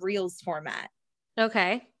posted it in Reels format.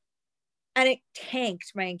 Okay. And it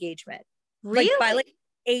tanked my engagement. Really? Like, by like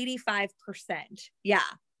 85%. Yeah.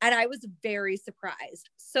 And I was very surprised.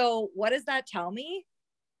 So what does that tell me?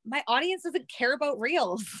 My audience doesn't care about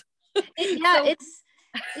Reels. It's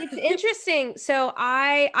interesting. So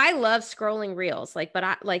I love scrolling Reels, but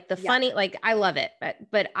I like the funny, I love it,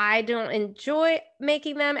 but I don't enjoy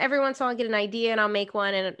making them. Every once in a while I get an idea and I'll make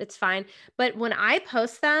one and it's fine. But when I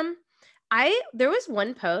post them, there was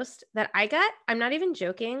one post that I got, I'm not even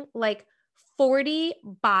joking, like 40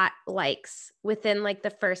 bot likes within like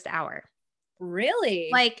the first hour.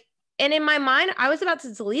 Really? And in my mind, I was about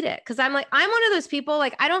to delete it, because I'm one of those people,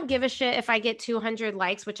 like, I don't give a shit if I get 200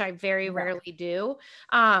 likes, which I very rarely do.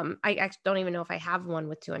 I actually don't even know if I have one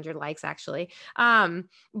with 200 likes, actually.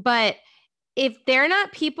 But if they're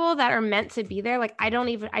not people that are meant to be there, like, I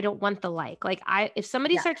don't want the like. If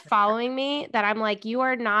somebody starts following me that I'm like, you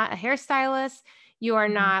are not a hairstylist, you are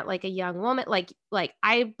not like a young woman, like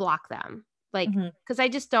I block them, because I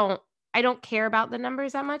don't care about the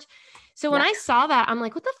numbers that much. So when I saw that, I'm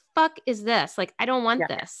like, what the fuck is this? Like, I don't want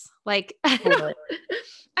this. Like, totally.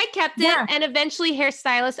 I kept it. And eventually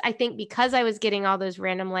hairstylists, I think because I was getting all those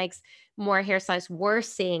random likes, more hairstylists were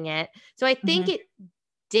seeing it. So I think it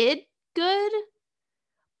did good,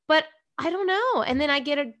 but I don't know. And then I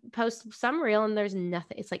get a post some reel and there's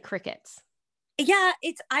nothing. It's like crickets. Yeah,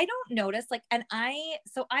 I don't notice like, and I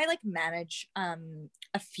like manage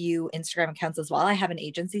a few Instagram accounts as well. I have an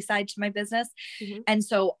agency side to my business. Mm-hmm. And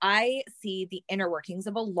so I see the inner workings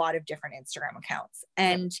of a lot of different Instagram accounts.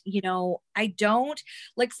 Yep. And, I don't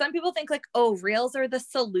like, some people think like, oh, reels are the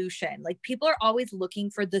solution. Like people are always looking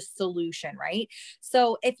for the solution, right?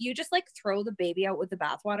 So if you just like throw the baby out with the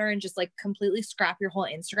bathwater and just like completely scrap your whole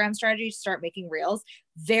Instagram strategy to start making reels,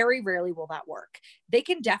 very rarely will that work. They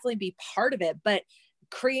can definitely be part of it, but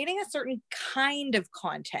creating a certain kind of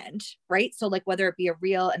content, right? So like whether it be a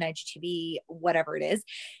reel, an IGTV, whatever it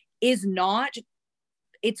is not,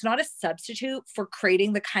 it's not a substitute for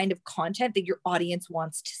creating the kind of content that your audience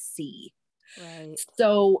wants to see. Right.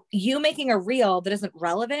 So you making a reel that isn't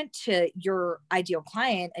relevant to your ideal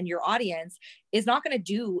client and your audience is not going to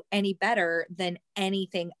do any better than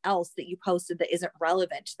anything else that you posted that isn't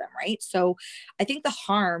relevant to them, right? So I think the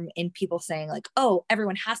harm in people saying like, oh,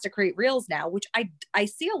 everyone has to create reels now, which I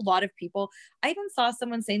see a lot of people. I even saw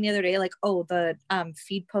someone saying the other day like, oh, the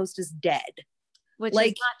feed post is dead. Which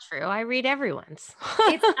Like, is not true. I read everyone's.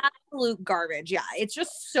 it's absolute garbage. Yeah. It's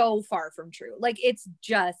just so far from true. Like, it's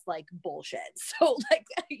just like bullshit. So, like,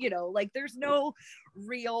 like there's no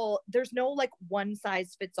like one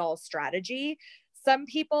size fits all strategy. Some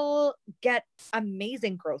people get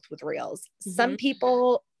amazing growth with reels. Some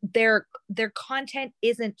people, their content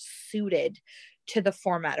isn't suited to the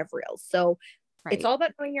format of reels. So it's all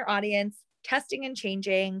about knowing your audience, testing and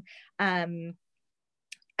changing.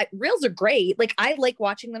 Reels are great. Like I like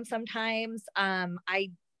watching them sometimes. I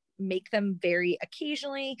make them very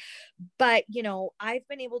occasionally, but I've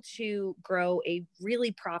been able to grow a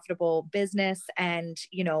really profitable business and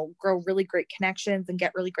grow really great connections and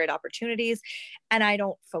get really great opportunities, and I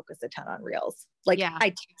don't focus a ton on reels. Like I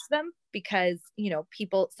teach them because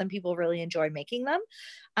some people really enjoy making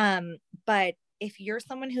them, but if you're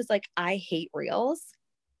someone who's like, I hate reels,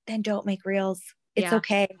 then don't make reels. It's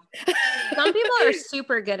okay. Some people are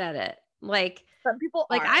super good at it. Like some people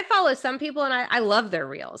like are. I follow some people and I love their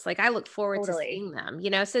reels. Like I look forward to seeing them,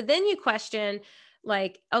 so then you question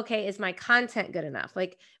like, okay, is my content good enough?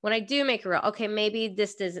 Like when I do make a reel, okay, maybe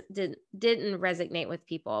this didn't resonate with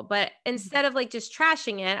people, but instead of like just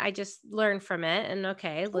trashing it, I just learn from it and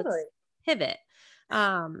okay, let's pivot.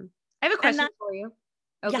 I have a question for you.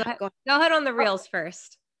 Oh, yeah, go ahead on the reels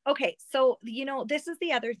first. Okay. So, this is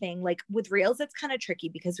the other thing, like with reels, it's kind of tricky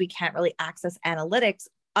because we can't really access analytics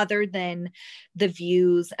other than the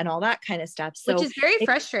views and all that kind of stuff. So which is very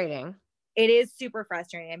frustrating. It is super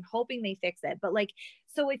frustrating. I'm hoping they fix it. But like,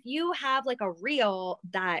 so if you have like a reel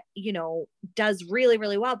that, does really,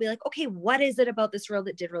 really well, be like, okay, what is it about this reel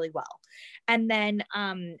that did really well? And then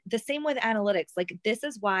the same with analytics. Like, this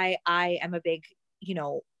is why I am a big,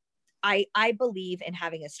 I believe in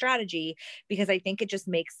having a strategy because I think it just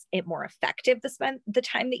makes it more effective the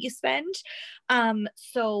time that you spend.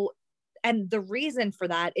 And the reason for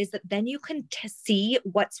that is that then you can see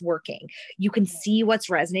what's working. You can see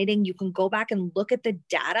what's resonating. You can go back and look at the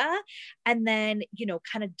data and then,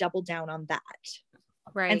 kind of double down on that.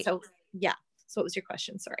 Right. And so, yeah. So what was your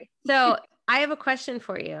question? Sorry. So I have a question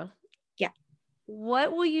for you. Yeah.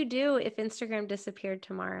 What will you do if Instagram disappeared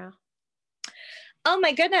tomorrow? Oh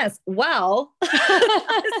my goodness. Well, that's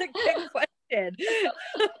a good question.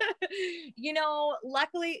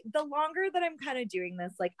 Luckily, the longer that I'm kind of doing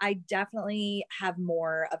this, like I definitely have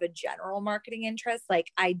more of a general marketing interest.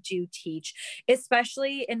 Like I do teach,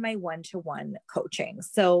 especially in my one-to-one coaching.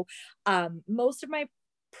 So most of my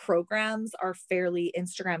programs are fairly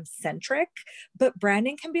Instagram centric, but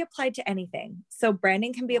branding can be applied to anything. So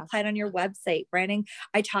branding can be applied on your website. Branding,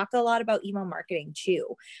 I talk a lot about email marketing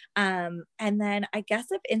too. And then I guess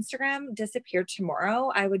if Instagram disappeared tomorrow,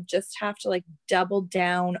 I would just have to like double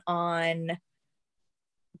down on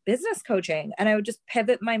business coaching and I would just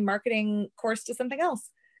pivot my marketing course to something else.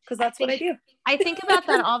 Because that's what I do. I think about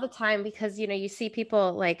that all the time because, you see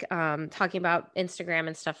people like talking about Instagram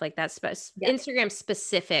and stuff like that, Instagram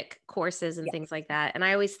specific courses and things like that. And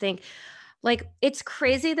I always think like, it's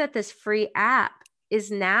crazy that this free app is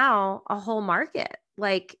now a whole market,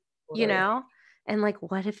 like, and like,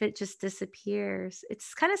 what if it just disappears?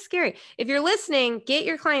 It's kind of scary. If you're listening, get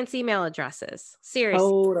your clients' email addresses. Seriously.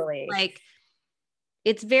 Totally. Like,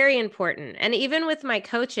 it's very important. And even with my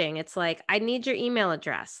coaching, it's like, I need your email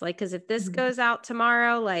address. Like, cause if this goes out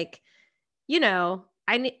tomorrow, like,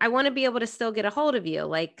 I want to be able to still get a hold of you.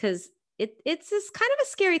 Like, cause it's this kind of a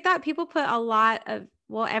scary thought. People put a lot of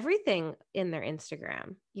well, everything in their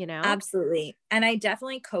Instagram, you know? Absolutely. And I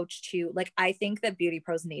definitely coach too. Like, I think that beauty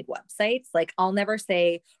pros need websites. Like, I'll never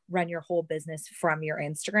say run your whole business from your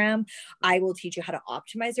Instagram. I will teach you how to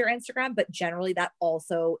optimize your Instagram, but generally that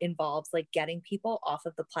also involves like getting people off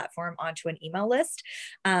of the platform onto an email list,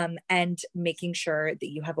 and making sure that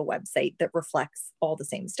you have a website that reflects all the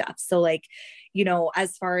same stuff. So, like,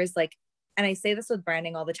 as far as like, and I say this with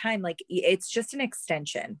branding all the time, like it's just an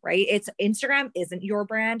extension, right? It's Instagram isn't your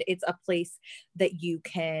brand. It's a place that you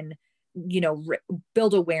can,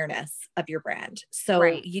 build awareness of your brand. So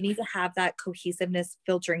Right. you need to have that cohesiveness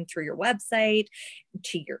filtering through your website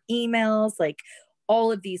to your emails, like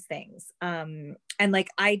all of these things. And like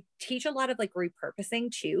I teach a lot of like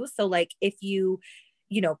repurposing too. So like if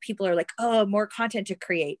people are like, oh, more content to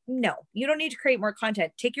create. No, you don't need to create more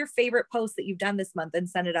content. Take your favorite post that you've done this month and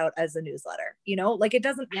send it out as a newsletter. Like it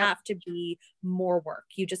doesn't Yep. have to be more work.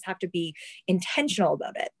 You just have to be intentional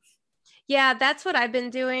about it. Yeah, that's what I've been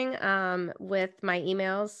doing with my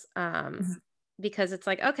emails, Mhm. because it's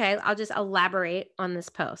like, okay, I'll just elaborate on this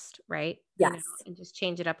post, right? Yes. And just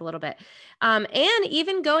change it up a little bit. And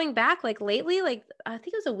even going back, like lately, like I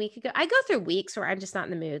think it was a week ago, I go through weeks where I'm just not in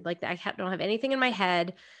the mood. Like don't have anything in my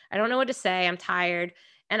head. I don't know what to say. I'm tired.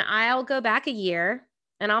 And I'll go back a year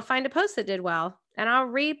and I'll find a post that did well and I'll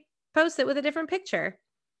repost it with a different picture.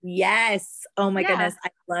 Yes. Oh my Yeah. goodness. I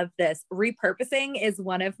love this. Repurposing is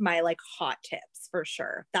one of my like hot tips for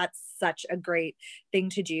sure. That's such a great thing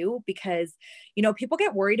to do because, people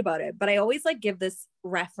get worried about it, but I always like give this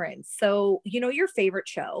reference. So, your favorite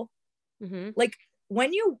show, Hmm. like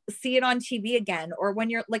when you see it on TV again, or when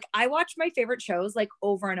you're like, I watch my favorite shows like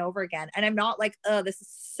over and over again. And I'm not like, oh, this is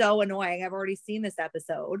so annoying. I've already seen this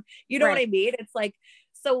episode. You know what Right. I mean? It's like,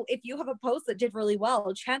 so if you have a post that did really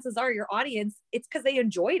well, chances are your audience, it's because they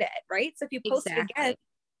enjoyed it, right? So if you post it again, Exactly.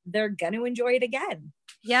 they're going to enjoy it again.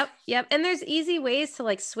 Yep, yep, and there's easy ways to,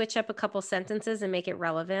 like, switch up a couple sentences and make it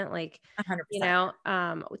relevant, like,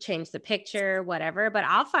 100%. change the picture, whatever, but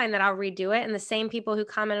I'll find that I'll redo it, and the same people who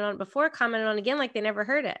commented on it before commented on it again like they never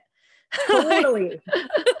heard it. Like Totally. well,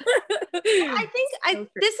 I think I So true.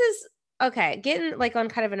 this is okay, getting, like, on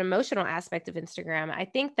kind of an emotional aspect of Instagram, I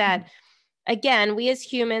think Mhm. that, again, we as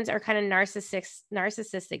humans are kind of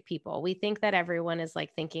narcissistic people. We think that everyone is,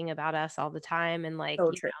 like, thinking about us all the time and, like,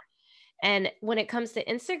 So true. and when it comes to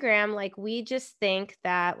Instagram, like we just think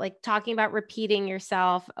that like talking about repeating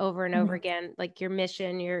yourself over and over Mhm. again, like your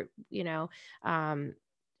mission, um,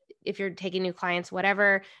 if you're taking new clients,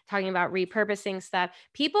 whatever, talking about repurposing stuff,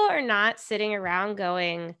 people are not sitting around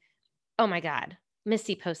going, oh my God,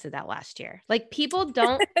 Missy posted that last year. Like people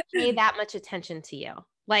don't pay that much attention to you.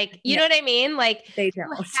 Like, you No, know what I mean? Like they you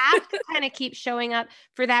don't. have to kind of keep showing up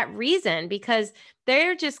for that reason because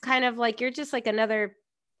they're just kind of like, you're just like another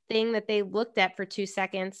thing that they looked at for 2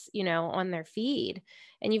 seconds, on their feed.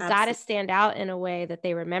 And you've got to Absolutely. stand out in a way that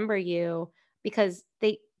they remember you because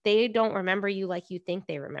they don't remember you like you think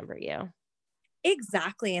they remember you.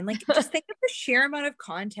 Exactly. And like, just think of the sheer amount of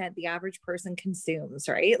content the average person consumes,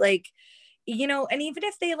 right? Like, and even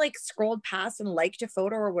if they like scrolled past and liked a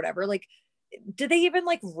photo or whatever, like, do they even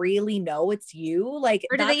like really know it's you? Like,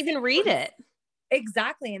 Or do they that's the even read importance. it?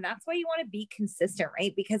 Exactly. And that's why you want to be consistent,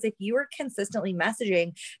 right? Because if you are consistently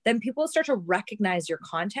messaging, then people start to recognize your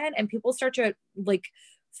content and people start to like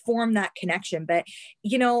form that connection. But,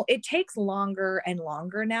 it takes longer and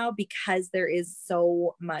longer now because there is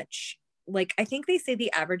so much. Like, I think they say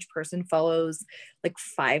the average person follows like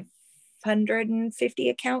 550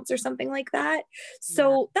 accounts or something like that. Yeah.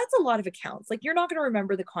 So that's a lot of accounts. Like, you're not going to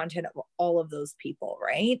remember the content of all of those people,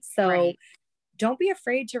 right? So, Right. don't be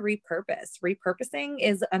afraid to repurpose. Repurposing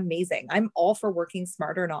is amazing. I'm all for working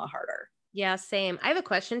smarter, not harder. Yeah, same. I have a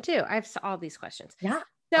question too. I have all these questions. Yeah.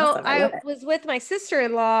 So Awesome. I love I it. was with my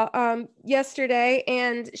sister-in-law yesterday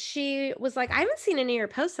and she was like, I haven't seen any of your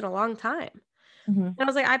posts in a long time. Mm-hmm. And I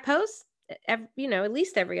was like, I post at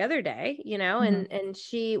least every other day, Mm-hmm. and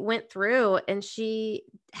she went through and she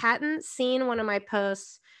hadn't seen one of my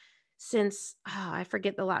posts since I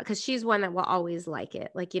forget the lot because she's one that will always like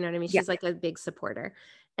it. Like, you know what I mean? Yeah. She's like a big supporter.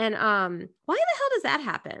 And why the hell does that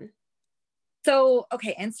happen? So,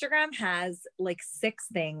 okay, Instagram has like 6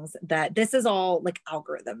 things that this is all like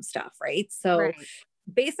algorithm stuff, right? So, Right.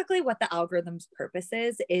 basically, what the algorithm's purpose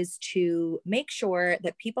is to make sure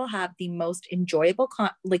that people have the most enjoyable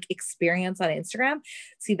like experience on Instagram,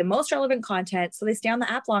 see the most relevant content, so they stay on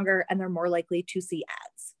the app longer and they're more likely to see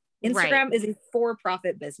ads. Right. Instagram is a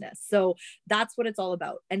for-profit business. So that's what it's all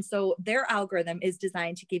about. And so their algorithm is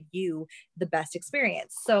designed to give you the best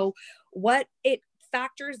experience. So what it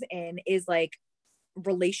factors in is like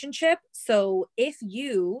relationship. So if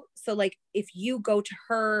you go to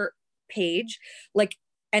her page, like,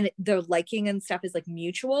 and the liking and stuff is like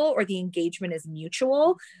mutual, or the engagement is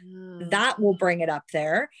mutual, that will bring it up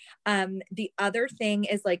there. The other thing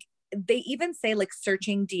is like, they even say like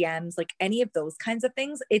searching DMs, like any of those kinds of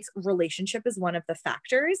things, it's relationship is one of the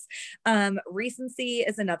factors. Recency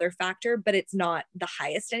is another factor, but it's not the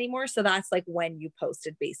highest anymore. So that's like when you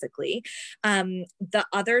posted, basically. The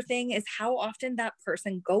other thing is how often that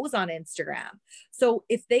person goes on Instagram. So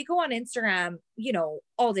if they go on Instagram,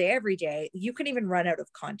 all day, every day, you can even run out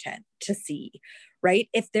of content to see, right?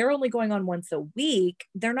 If they're only going on once a week,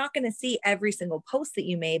 they're not going to see every single post that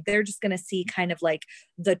you made. They're just going to see kind of like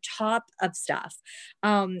the top of stuff.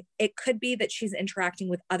 It could be that she's interacting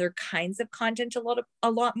with other kinds of content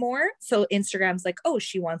a lot more. So Instagram's like, oh,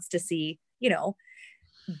 she wants to see,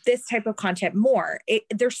 this type of content more.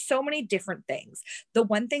 There's so many different things. The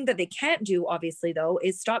one thing that they can't do, obviously, though,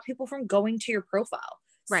 is stop people from going to your profile.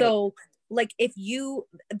 Right. So like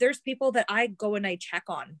there's people that I go and I check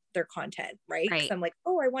on their content, right? Because I'm like,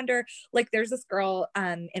 oh, I wonder, like there's this girl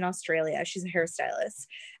in Australia, she's a hairstylist,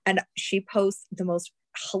 and she posts the most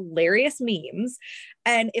hilarious memes.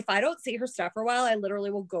 And if I don't see her stuff for a while, I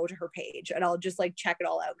literally will go to her page and I'll just like check it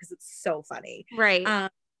all out because it's so funny. Right.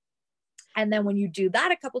 And then when you do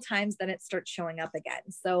that a couple times, then it starts showing up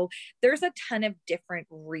again. So there's a ton of different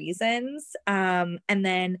reasons. And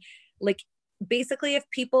then like, basically if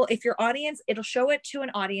your audience, it'll show it to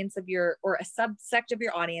an audience or a subsect of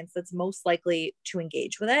your audience that's most likely to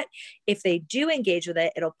engage with it. If they do engage with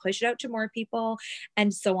it, it'll push it out to more people,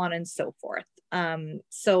 and so on and so forth.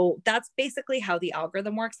 So that's basically how the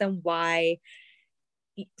algorithm works and why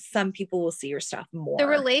some people will see your stuff more. The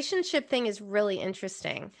relationship thing is really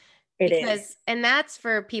interesting. And that's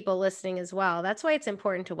for people listening as well. That's why it's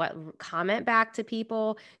important to comment back to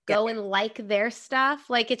people, go and like their stuff.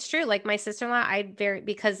 Like it's true. Like my sister-in-law,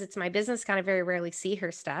 because it's my business, kind of very rarely see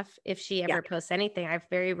her stuff. If she ever posts anything, I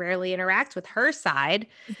very rarely interact with her side,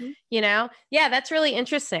 Yeah, that's really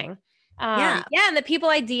interesting. And the people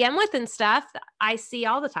I DM with and stuff, I see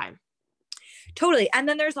all the time. Totally. And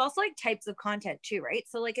then there's also like types of content too, right?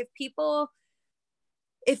 So like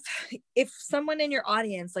if someone in your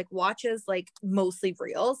audience like watches like mostly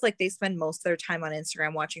reels, like they spend most of their time on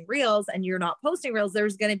Instagram watching reels, and you're not posting reels,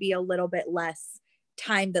 there's going to be a little bit less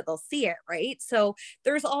time that they'll see it, right? So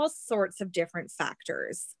there's all sorts of different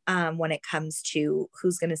factors when it comes to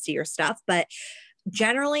who's going to see your stuff. But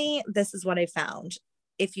generally, this is what I found.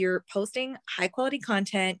 If you're posting high quality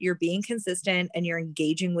content, you're being consistent, and you're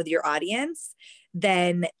engaging with your audience,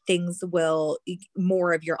 then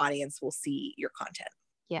more of your audience will see your content.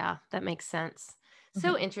 Yeah, that makes sense.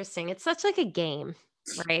 So interesting. It's such like a game,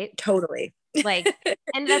 right? Totally. Like,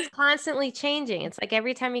 and that's constantly changing. It's like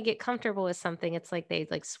every time you get comfortable with something, it's like they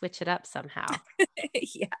like switch it up somehow.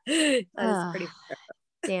 Yeah, that is pretty.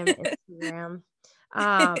 Damn Instagram.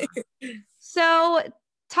 So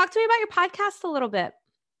talk to me about your podcast a little bit.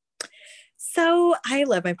 So I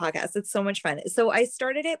love my podcast. It's so much fun. So I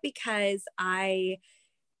started it because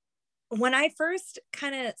when I first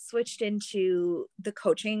kind of switched into the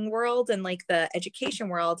coaching world and like the education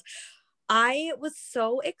world, I was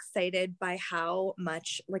so excited by how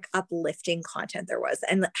much like uplifting content there was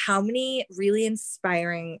and how many really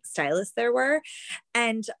inspiring stylists there were.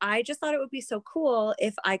 And I just thought it would be so cool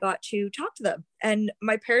if I got to talk to them. And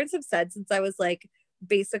my parents have said since I was like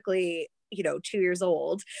basically, 2 years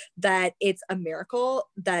old, that it's a miracle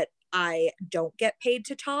that I don't get paid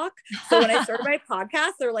to talk. So when I started my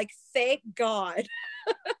podcast, they're like, thank God.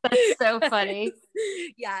 That's so funny.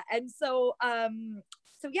 Yeah. And so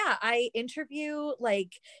I interview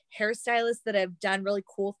like hairstylists that have done really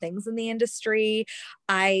cool things in the industry.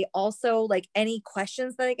 I also like any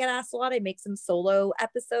questions that I get asked a lot. I make some solo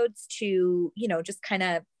episodes to, just kind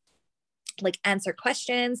of like answer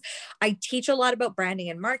questions. I teach a lot about branding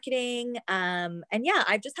and marketing. And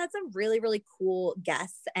I've just had some really, really cool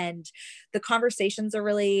guests, and the conversations are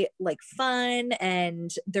really like fun, and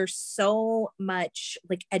there's so much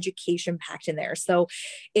like education packed in there. So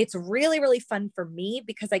it's really, really fun for me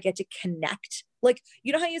because I get to connect. Like,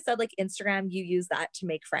 how you said like Instagram, you use that to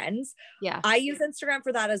make friends. Yeah. I use Instagram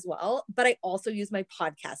for that as well, but I also use my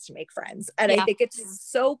podcast to make friends. And I think it's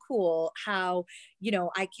so cool how,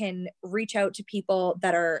 I can reach out to people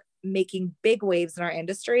that are making big waves in our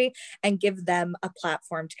industry and give them a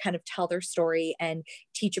platform to kind of tell their story and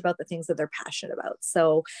teach about the things that they're passionate about.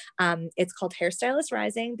 So it's called Hairstylist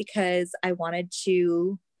Rising because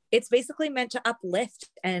it's basically meant to uplift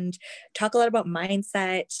and talk a lot about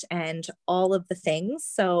mindset and all of the things.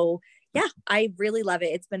 So yeah, I really love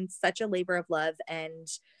it. It's been such a labor of love. And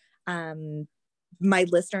my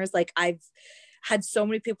listeners, like I've had so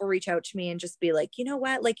many people reach out to me and just be like, you know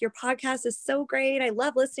what, like your podcast is so great. I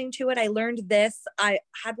love listening to it. I learned this. I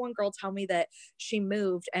had one girl tell me that she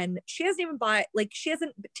moved and she hasn't even she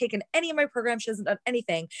hasn't taken any of my programs. She hasn't done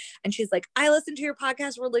anything. And she's like, I listened to your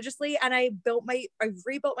podcast religiously and I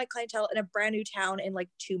rebuilt my clientele in a brand new town in like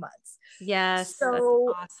 2 months. Yes. That's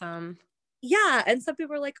So awesome. yeah. And some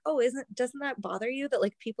people are like, oh, doesn't that bother you that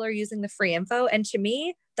like people are using the free info? And to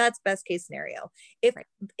me, that's best case scenario.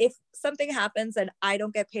 If something happens and I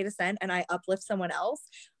don't get paid a cent and I uplift someone else,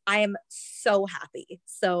 I am so happy.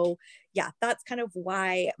 So yeah, that's kind of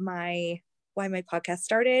why my podcast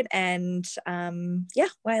started. And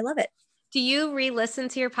why I love it. Do you re-listen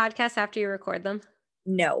to your podcast after you record them?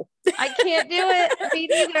 No. I can't do it. Me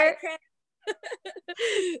neither.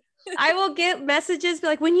 I will get messages be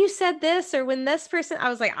like, when you said this or when this person, I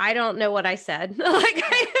was like, I don't know what I said. Like,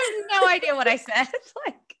 I have no idea what I said.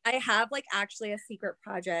 Like, I have like actually a secret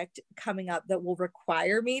project coming up that will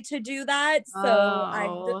require me to do that. So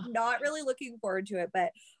I'm not really looking forward to it,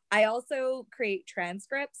 but I also create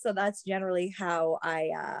transcripts. So that's generally how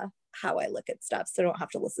I look at stuff. So I don't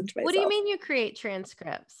have to listen to myself. What do you mean you create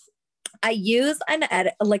transcripts? I use an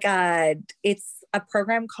edit, it's a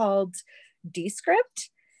program called Descript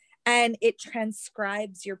and it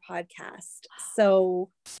transcribes your podcast. So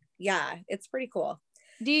yeah, it's pretty cool.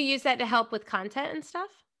 Do you use that to help with content and stuff?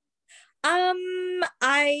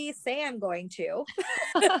 I say I'm going to.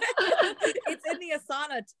 It's in the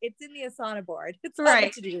Asana board. It's on the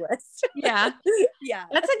to-do list. Yeah. Yeah.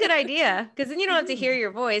 That's a good idea. Because then you don't have to hear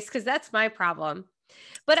your voice, because that's my problem.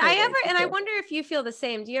 But totally. I wonder if you feel the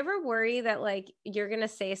same. Do you ever worry that like you're going to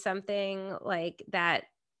say something like that,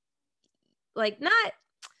 like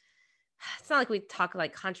it's not like we talk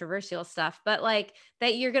like controversial stuff, but like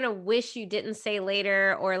that you're going to wish you didn't say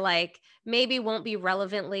later, or like maybe won't be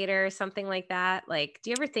relevant later, something like that? Like,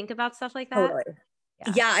 do you ever think about stuff like that? Totally.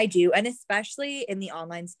 Yeah, I do. And especially in the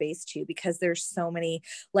online space too, because there's so many,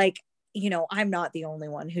 like, you know, I'm not the only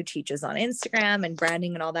one who teaches on Instagram and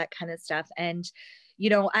branding and all that kind of stuff. And, you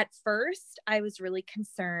know, at first I was really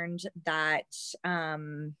concerned that,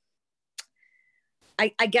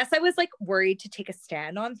 I guess I was like worried to take a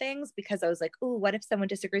stand on things because I was like, oh, what if someone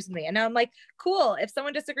disagrees with me? And now I'm like, cool. If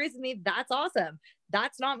someone disagrees with me, that's awesome.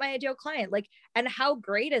 That's not my ideal client. Like, and how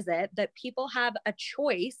great is it that people have a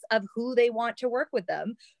choice of who they want to work with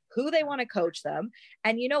them, who they want to coach them.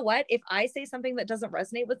 And you know what? If I say something that doesn't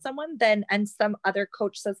resonate with someone, and some other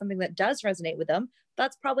coach says something that does resonate with them,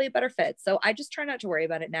 that's probably a better fit. So I just try not to worry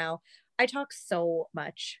about it now. I talk so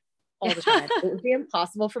much all the time. It would be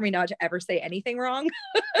impossible for me not to ever say anything wrong.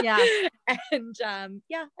 Yeah. And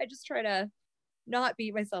I just try to not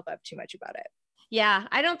beat myself up too much about it. Yeah,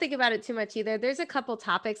 I don't think about it too much either. There's a couple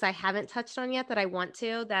topics I haven't touched on yet that I want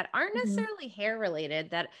to, that aren't necessarily hair related,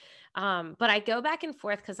 that but I go back and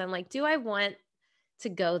forth because I'm like, do I want to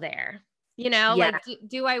go there? You know, like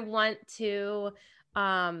do I want to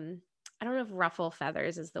I don't know if ruffle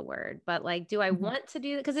feathers is the word, but like, do I want to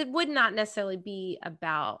do that? Because it would not necessarily be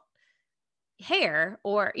about hair,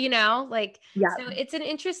 or, you know, like, so it's an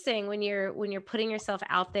interesting when you're putting yourself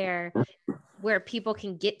out there where people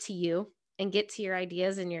can get to you and get to your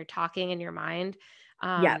ideas and your talking in your mind.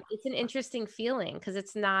 It's an interesting feeling because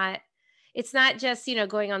it's not just, you know,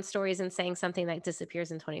 going on stories and saying something that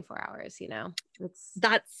disappears in 24 hours, you know.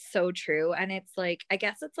 That's so true. And it's like, I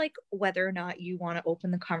guess it's like whether or not you want to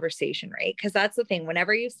open the conversation, right? Because that's the thing.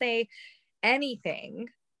 Whenever you say anything,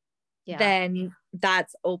 then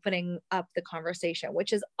that's opening up the conversation,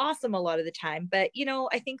 which is awesome a lot of the time. But, you know,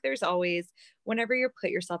 I think there's always, whenever you put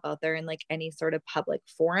yourself out there in like any sort of public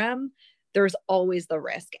forum, there's always the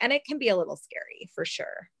risk, and it can be a little scary for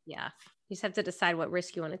sure. Yeah. You just have to decide what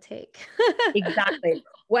risk you want to take. Exactly.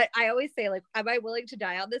 What I always say, like, am I willing to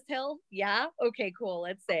die on this hill? Yeah. Okay, cool.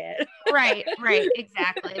 Let's say it. Right.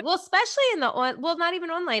 Exactly. Well, especially in not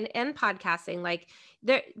even online and podcasting, like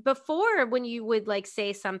there before, when you would like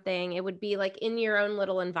say something, it would be like in your own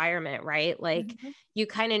little environment, right? Like you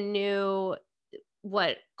kind of knew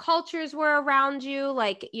what cultures were around you,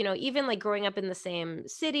 like, you know, even like growing up in the same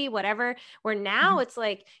city, whatever, where now it's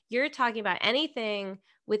like, you're talking about anything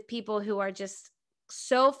with people who are just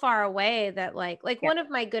so far away that like one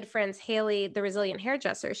of my good friends, Haley, the resilient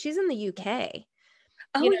hairdresser, she's in the UK.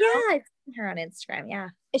 Oh, you know? Yeah. I've seen her on Instagram. Yeah.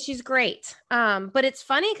 She's great. But it's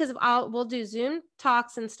funny because we'll do Zoom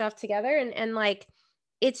talks and stuff together. And like,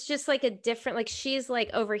 it's just like a different, like she's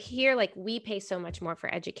like over here, like we pay so much more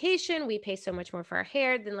for education. We pay so much more for our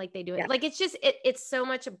hair than like they do it. Like, it's just, it's so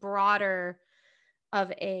much broader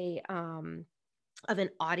of a of an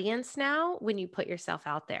audience now when you put yourself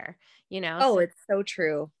out there, Oh, So it's so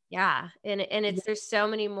true. yeah, and Yeah. it's there's so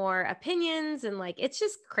many more opinions and like it's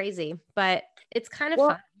just crazy, but it's kind of Well,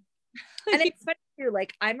 fun. and it's funny too.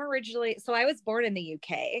 Like so I was born in the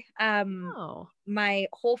UK. Oh, My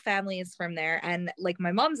whole family is from there, and like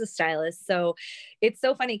my mom's a stylist, so it's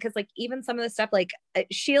so funny because like even some of the stuff, like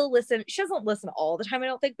she'll listen. She doesn't listen all the time, I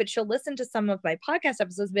don't think, but she'll listen to some of my podcast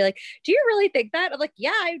episodes and be like, "Do you really think that?" I'm like,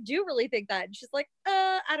 "Yeah, I do really think that." And she's like,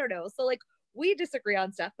 I don't know." So like we disagree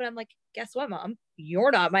on stuff, but I'm like, "Guess what, Mom?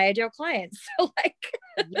 You're not my ideal client, so like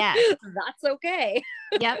yes. that's okay."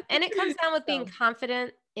 Yep. And it comes down with being So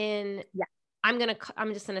confident in, yeah, I'm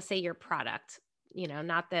just going to say your product,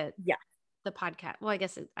 not yeah. the podcast. Well, I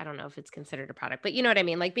guess I don't know if it's considered a product, but you know what I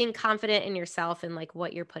mean? Like being confident in yourself and like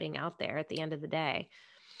what you're putting out there at the end of the day.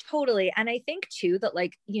 Totally. And I think too that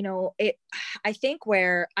like, I think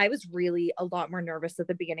where I was really a lot more nervous at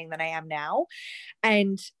the beginning than I am now.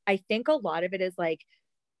 And I think a lot of it is like,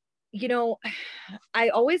 you know, I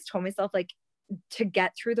always told myself like to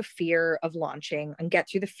get through the fear of launching and get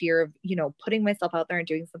through the fear of, putting myself out there and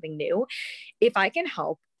doing something new. If I can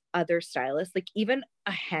help other stylists, like even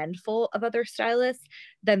a handful of other stylists,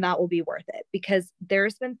 then that will be worth it. Because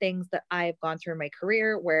there's been things that I've gone through in my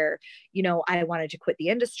career where, I wanted to quit the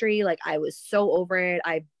industry. Like I was so over it.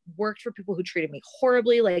 I worked for people who treated me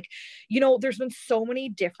horribly. Like, there's been so many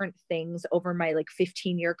different things over my like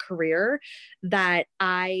 15-year career that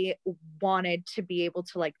I wanted to be able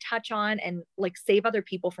to like touch on and like save other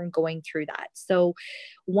people from going through that. So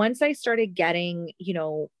once I started getting,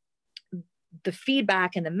 the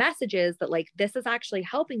feedback and the messages that like this is actually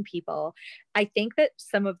helping people, I think that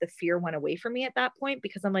some of the fear went away from me at that point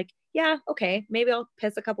because I'm like, yeah, okay, maybe I'll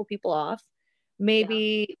piss a couple people off. Yeah,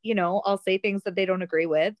 Maybe, I'll say things that they don't agree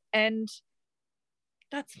with. And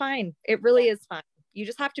that's fine. It really is fine. You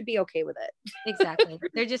just have to be okay with it. exactly.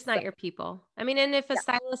 They're just So, not your people. I mean, and if a yeah.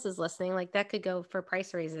 stylist is listening, like that could go for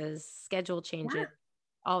price raises, schedule changes, Yeah.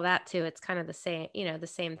 all that too. It's kind of the same, the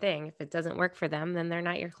same thing. If it doesn't work for them, then they're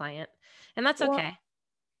not your client. And that's Well, okay.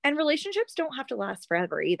 and relationships don't have to last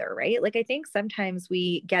forever either, right? Like I think sometimes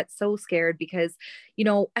we get so scared because,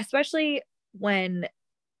 especially when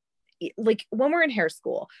we're in hair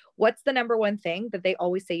school, what's the number one thing that they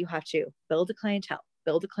always say you have to build a clientele,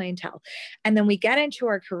 build a clientele. And then we get into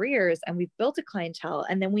our careers and we've built a clientele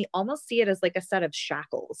and then we almost see it as like a set of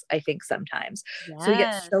shackles, I think sometimes. So we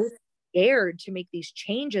get so Yes. scared to make these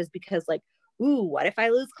changes because like, ooh, what if I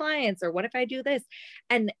lose clients or what if I do this?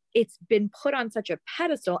 And it's been put on such a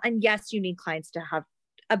pedestal. And yes, you need clients to have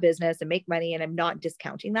a business and make money. And I'm not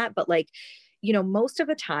discounting that, but like, most of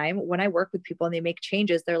the time when I work with people and they make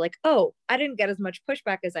changes, they're like, oh, I didn't get as much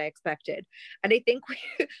pushback as I expected. And I think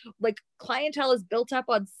like clientele is built up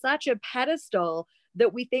on such a pedestal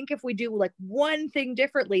that we think if we do like one thing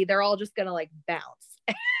differently, they're all just going to like bounce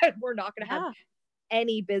and we're not going to have Yeah.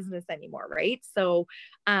 any business anymore. Right. So,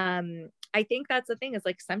 I think that's the thing is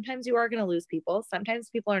like sometimes you are going to lose people. Sometimes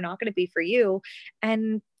people are not going to be for you.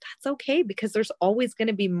 And that's okay because there's always going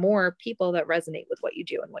to be more people that resonate with what you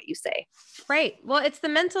do and what you say. Right. Well, it's the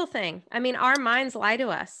mental thing. I mean, our minds lie to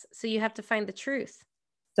us. So you have to find the truth.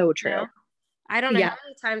 So You know? true. I don't know how Yeah.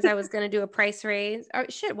 many times I was going to do a price raise or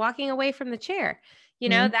shit, walking away from the chair.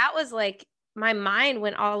 Mm-hmm. That was like my mind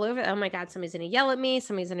went all over. Oh my God, somebody's going to yell at me.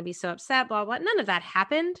 Somebody's going to be so upset, blah, blah. None of that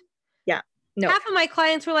happened. Yeah. No. Half of my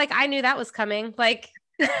clients were like, I knew that was coming. Like,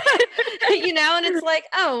 and it's like,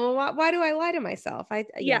 oh, well, why do I lie to myself?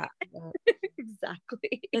 Yeah, Yeah,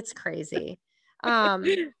 exactly. it's crazy.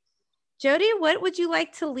 Jodie, what would you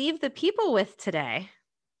like to leave the people with today?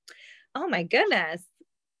 Oh my goodness.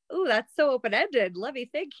 Oh, that's so open-ended. Let me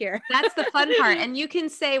think here. That's the fun part. And you can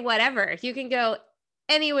say whatever. You can go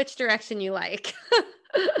any which direction you like.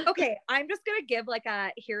 Okay, I'm just going to give like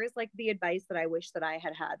here is like the advice that I wish that I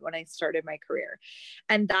had had when I started my career.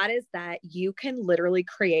 And that is that you can literally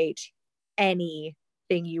create anything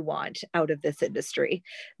you want out of this industry.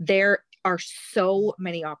 There are so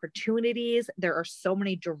many opportunities, there are so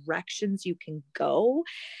many directions you can go.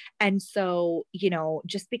 And so,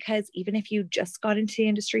 just because even if you just got into the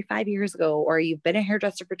industry 5 years ago, or you've been a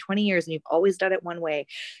hairdresser for 20 years and you've always done it one way,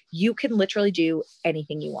 you can literally do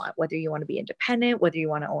anything you want, whether you want to be independent, whether you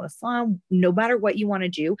want to own a salon, no matter what you want to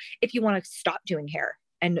do. If you want to stop doing hair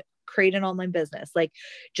and create an online business, like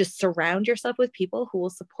just surround yourself with people who will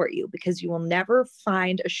support you because you will never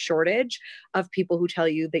find a shortage of people who tell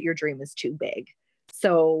you that your dream is too big.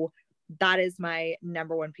 So that is my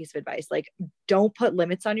number one piece of advice. Like, don't put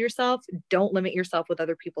limits on yourself. Don't limit yourself with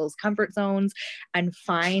other people's comfort zones, and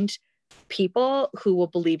find people who will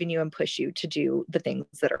believe in you and push you to do the things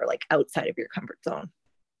that are like outside of your comfort zone.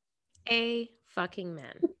 fucking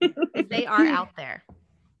men. They are out there.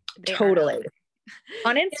 Totally.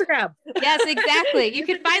 On Instagram. Yes, exactly. You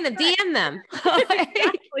can find them. DM them.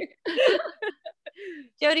 Exactly.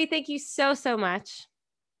 Jodie, thank you so, so much.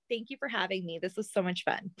 Thank you for having me. This was so much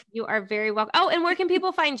fun. You are very welcome. Oh, and where can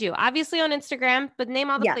people find you? Obviously on Instagram, but name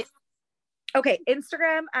all the places. Okay.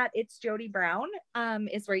 Instagram at It's Jodie Brown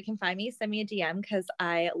is where you can find me. Send me a DM because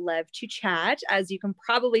I love to chat, as you can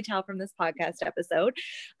probably tell from this podcast episode.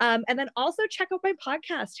 And then also check out my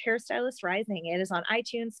podcast, Hairstylist Rising. It is on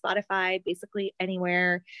iTunes, Spotify, basically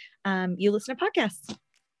anywhere you listen to podcasts.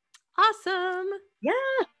 Awesome. Yeah.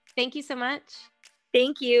 Thank you so much.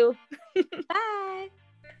 Thank you. Bye.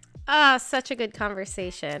 Such a good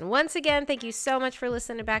conversation. Once again, thank you so much for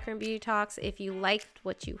listening to Backroom Beauty Talks. If you liked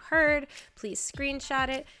what you heard, please screenshot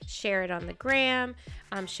it, share it on the gram,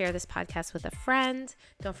 share this podcast with a friend.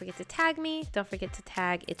 Don't forget to tag me. Don't forget to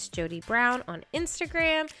tag It's Jodie Brown on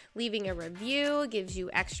Instagram. Leaving a review gives you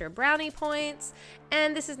extra brownie points.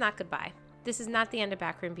 And this is not goodbye. This is not the end of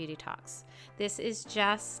Backroom Beauty Talks. This is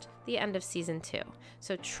just the end of season 2.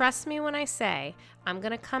 So trust me when I say I'm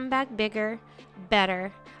going to come back bigger,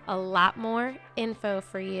 better, a lot more info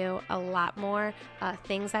for you, a lot more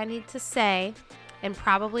things I need to say, and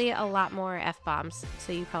probably a lot more F-bombs.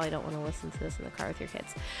 So you probably don't want to listen to this in the car with your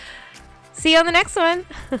kids. See you on the next one.